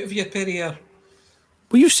gas come out of your Perrier?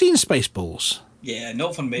 Well, you've seen Spaceballs. Yeah,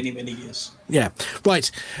 not for many, many years. Yeah, right.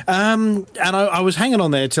 And I was hanging on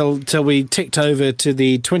there till we ticked over to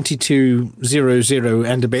the 22:00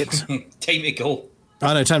 and a bit. Time to go.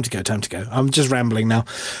 I know, time to go. I'm just rambling now.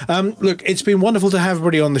 Look, it's been wonderful to have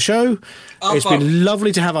everybody on the show. It's been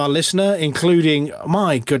lovely to have our listener, including,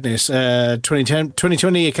 my goodness,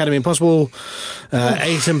 2020 Academy Impossible,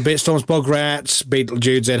 Atom, Bitstorms, Bograts,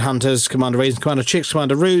 Beetlejude, Zed Hunters, Commander Raisins, Commander Chicks,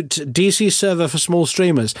 Commander Root, DC Server for Small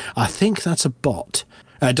Streamers. I think that's a bot.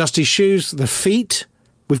 Dusty Shoes, The Feet.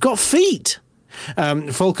 We've got Feet.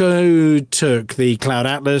 Folko took the Cloud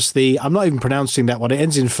Atlas. I'm not even pronouncing that one. It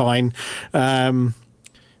ends in fine.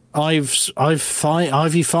 Ivy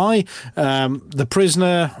Fi, The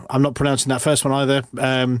Prisoner. I'm not pronouncing that first one either.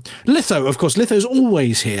 Litho, of course. Litho's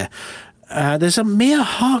always here. There's a Mia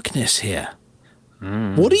Harkness here.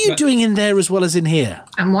 What are you doing in there as well as in here?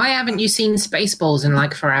 And why haven't you seen Spaceballs in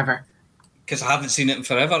forever? Because I haven't seen it in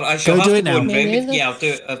forever. I shall Go have do to it go now. and Me remedy. neither. Yeah, I'll do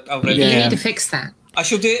it. I'll You remedy need it. to fix that. I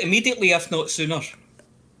shall do it immediately, if not sooner.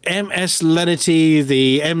 MS Lenity,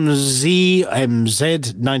 the MZ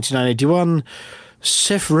 1981,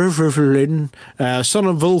 Seth Riverlin, Son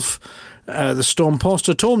of Wolf, the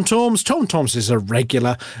Stormposter, Tom is a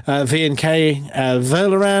regular, V&K,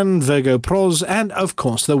 Valoran, Virgo Pros, and of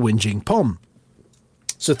course the Whinging Pom.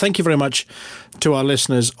 So thank you very much to our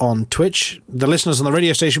listeners on Twitch. The listeners on the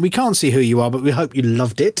radio station, we can't see who you are, but we hope you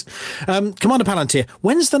loved it. Commander Palantir,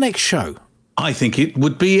 when's the next show? I think it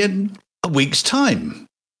would be in a week's time.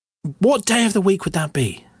 What day of the week would that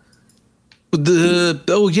be? What's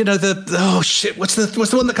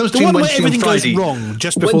the one that comes The between one where Wednesday and everything Friday? goes wrong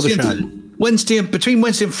just before the show. Between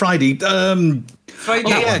Wednesday and Friday.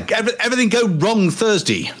 Friday. Everything go wrong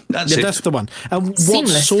Thursday. That's it. That's the one. And what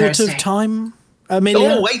Seamless sort Thursday. of time,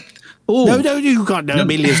 Amelia? Oh wait. Oh No, you got no.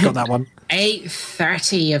 Amelia's got that one.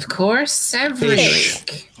 8:30, of course, every Ish.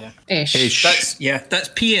 week. Ish. That's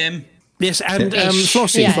PM. Yes, and Ish.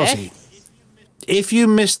 Flossie, Yeah. Flossie. If you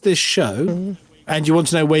missed this show and you want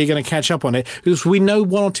to know where you're going to catch up on it, because we know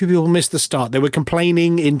one or two people missed the start. They were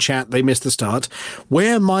complaining in chat they missed the start.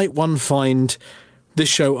 Where might one find this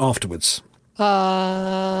show afterwards? YouTube.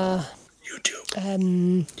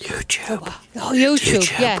 YouTube. Oh,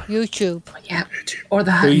 YouTube. Yeah, YouTube. Yeah. Or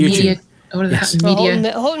the Hutton YouTube. Media. Or the Yes. Hutton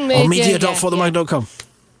Media. Hutton Or Media. media.forthemug.com.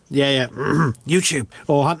 Yeah. YouTube.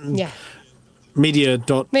 Or Hutton. Yeah. Media.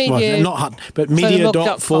 Media. Well, not Hutton, but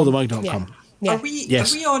media.forthemug.com. Yeah. Are we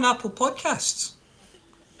Yes. on Apple Podcasts?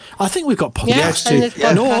 I think we've got Yeah, podcasts and too. there's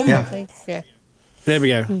podcasts, Norm. I think, yeah. There we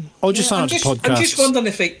go. Or just sign I'm up to just, podcasts. I'm just wondering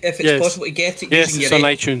if it's Yes. possible to get it Yes, using it's your on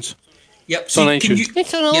app. iTunes. Yep. It's on can iTunes. you-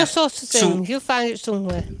 It's on all Yeah. sorts of So- things. You'll find it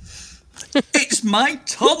somewhere. It's my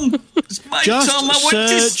turn. It's my Just turn. I want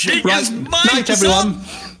to search- speak. Right. It's my Night, turn. everyone.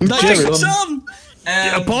 Night, My everyone. turn.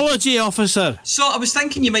 Apology, officer. So I was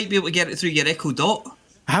thinking you might be able to get it through your Echo Dot.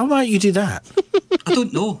 How might you do that? I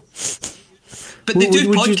don't know. But they do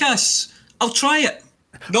podcasts. I'll try it.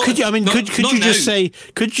 Could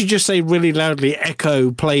you just say really loudly,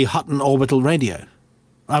 Echo, play Hutton Orbital Radio?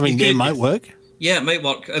 I mean, it might work. Yeah, it might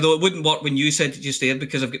work. Although it wouldn't work when you said it just there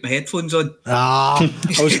because I've got my headphones on. I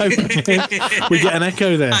was hoping we get an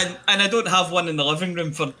echo there. And I don't have one in the living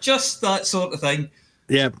room for just that sort of thing.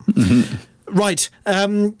 Yeah. Right.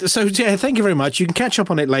 So, yeah, thank you very much. You can catch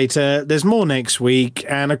up on it later. There's more next week.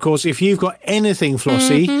 And, of course, if you've got anything,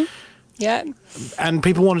 Flossie... Yeah. And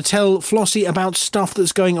people want to tell Flossie about stuff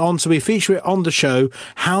that's going on, so we feature it on the show.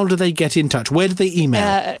 How do they get in touch? Where do they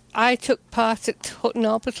email? I took part at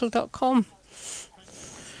huttonorbital.com.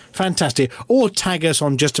 Fantastic. Or tag us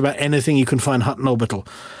on just about anything you can find Hutton Orbital.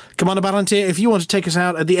 Commander Ballantyre, if you want to take us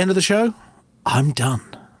out at the end of the show, I'm done.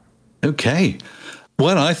 Okay.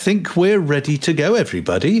 Well, I think we're ready to go,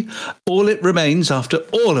 everybody. All it remains after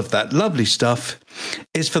all of that lovely stuff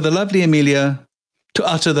is for the lovely Amelia to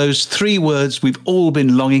utter those 3 words we've all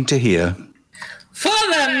been longing to hear. For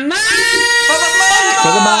the mug! For the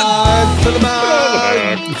mug! For the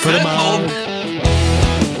mug! For the mug!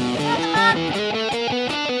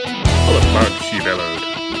 For the mug, she bellowed.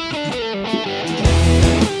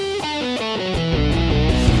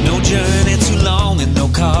 No journey too long and no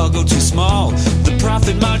cargo too small. The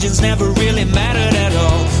profit margins never really mattered at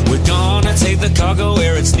all. We're gonna take the cargo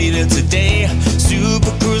where it's needed today.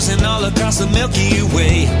 Super cruising all across the Milky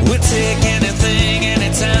Way. We'll take anything,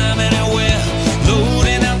 anytime, anywhere.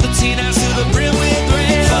 Loading up the T-9s to the brim with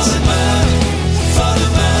grain. For the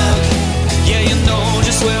mug, yeah, you know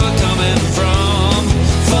just where we're coming from.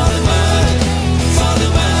 For the mug,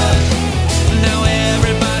 now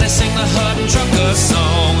everybody sing the Hutton Trucker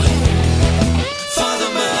song. For the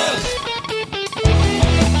mug.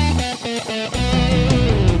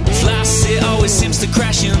 Flossie always seems to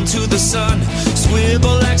crash into the sun.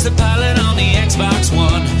 Swivel likes the pilot on the Xbox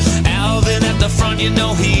One. Alvin at the front, you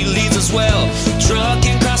know he leads us well.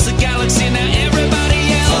 Trucking across the galaxy, now everybody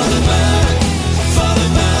yell. For the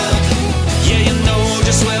mug, yeah, you know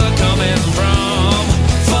just where we're coming from.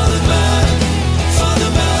 For the mug,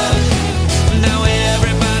 now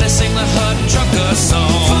everybody sing the Hutton Trucker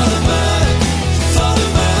song. For the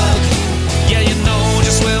mug, yeah, you know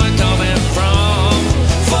just where we're coming from.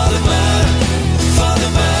 For the mug,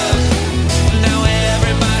 now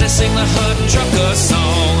everybody sing the Hutton Trucker song.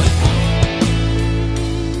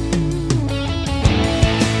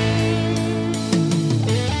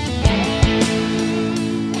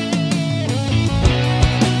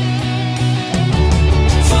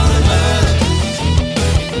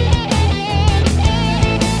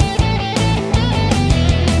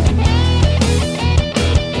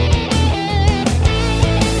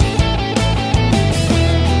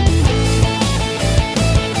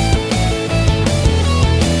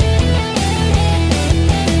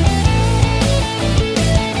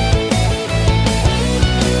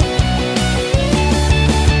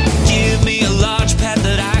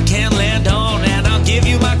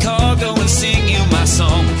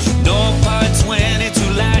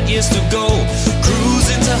 To go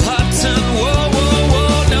cruising to Hutton, whoa,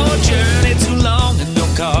 no journey too long and no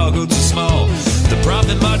cargo too small. The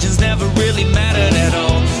profit margins never really mattered at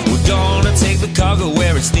all. We're gonna take the cargo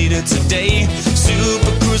where it's needed today.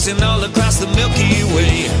 Super cruising all across the Milky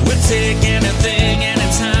Way. We'll take anything,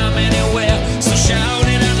 anytime, anywhere. So shout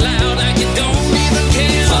it out loud like you don't even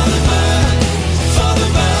care. For the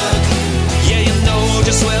mug, yeah, you know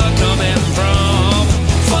just where we're coming from.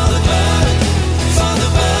 For the mug,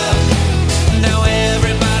 now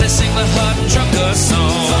everybody sing the Hutton Trucker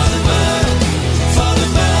song. For the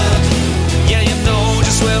mug, yeah, you know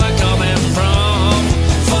just where we're coming from.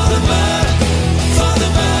 For the mug,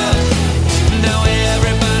 now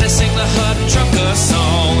everybody sing the Hutton Trucker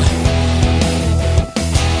song.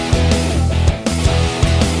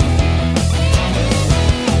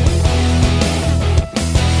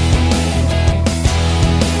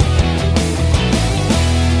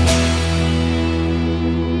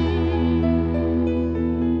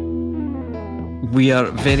 We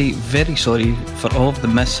are very, very sorry for all of the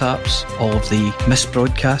mishaps, all of the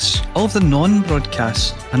misbroadcasts, all of the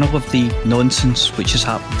non-broadcasts, and all of the nonsense which has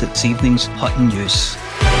happened at this evening's Hutton News.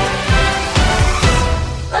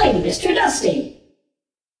 I'm Mr. Dusty.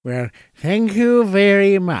 Well, thank you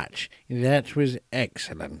very much. That was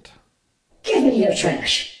excellent. Give me your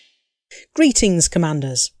trash. Greetings,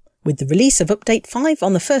 Commanders. With the release of Update 5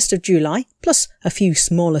 on the 1st of July, plus a few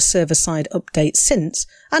smaller server-side updates since,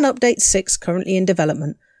 and Update 6 currently in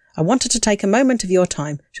development, I wanted to take a moment of your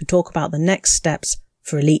time to talk about the next steps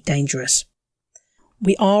for Elite Dangerous.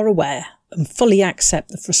 We are aware and fully accept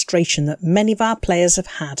the frustration that many of our players have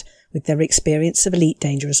had with their experience of Elite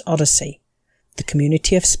Dangerous Odyssey. The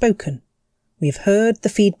community have spoken. We have heard the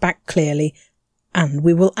feedback clearly, and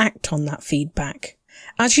we will act on that feedback.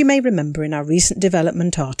 As you may remember in our recent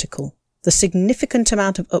development article, the significant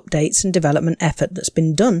amount of updates and development effort that's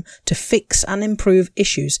been done to fix and improve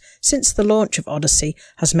issues since the launch of Odyssey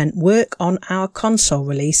has meant work on our console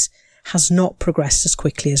release has not progressed as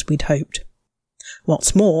quickly as we'd hoped.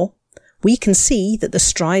 What's more, we can see that the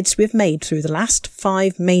strides we've made through the last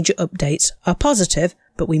 5 major updates are positive,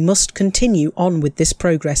 but we must continue on with this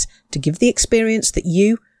progress to give the experience that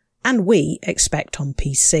you and we expect on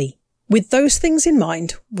PC. With those things in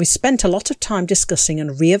mind, we spent a lot of time discussing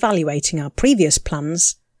and re-evaluating our previous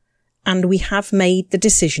plans, and we have made the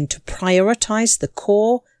decision to prioritise the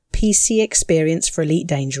core PC experience for Elite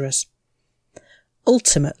Dangerous.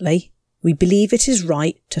 Ultimately, we believe it is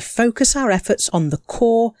right to focus our efforts on the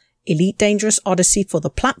core Elite Dangerous Odyssey for the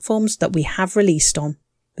platforms that we have released on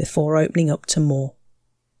before opening up to more.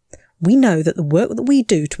 We know that the work that we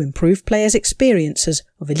do to improve players' experiences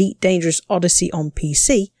of Elite Dangerous Odyssey on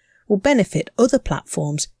PC will benefit other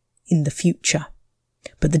platforms in the future.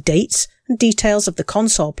 But the dates and details of the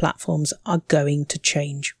console platforms are going to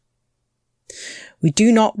change. We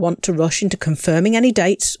do not want to rush into confirming any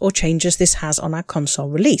dates or changes this has on our console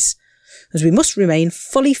release, as we must remain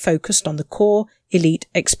fully focused on the core Elite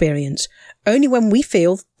experience. Only when we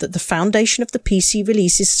feel that the foundation of the PC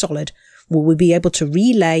release is solid will we be able to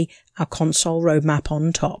relay our console roadmap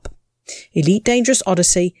on top. Elite Dangerous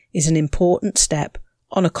Odyssey is an important step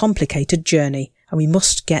on a complicated journey, and we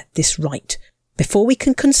must get this right before we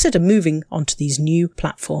can consider moving onto these new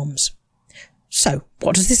platforms. So,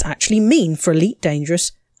 what does this actually mean for Elite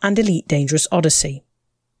Dangerous and Elite Dangerous Odyssey?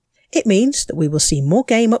 It means that we will see more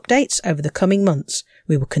game updates over the coming months.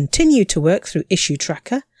 We will continue to work through Issue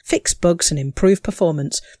Tracker, fix bugs and improve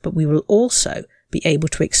performance, but we will also be able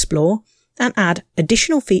to explore and add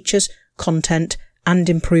additional features, content and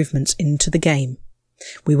improvements into the game.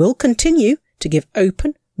 We will continue to give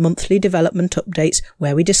open monthly development updates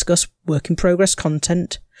where we discuss work in progress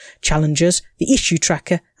content, challenges, the issue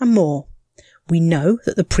tracker and more. We know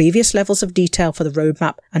that the previous levels of detail for the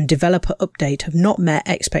roadmap and developer update have not met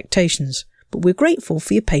expectations, but we're grateful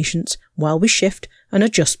for your patience while we shift and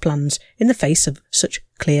adjust plans in the face of such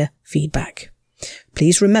clear feedback.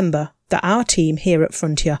 Please remember that our team here at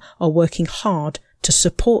Frontier are working hard to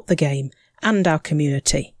support the game and our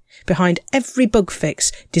community. Behind every bug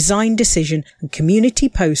fix, design decision and community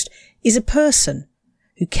post is a person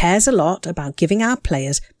who cares a lot about giving our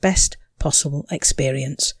players best possible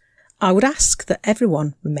experience. I would ask that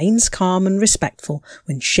everyone remains calm and respectful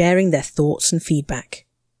when sharing their thoughts and feedback.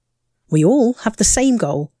 We all have the same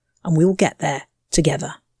goal and we will get there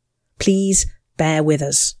together. Please bear with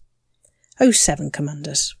us. 07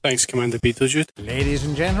 Commanders. Thanks, Commander Beetlejuice. Ladies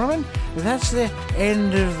and gentlemen, that's the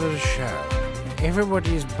end of the show.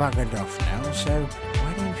 Everybody's buggered off now, so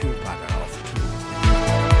why don't you bugger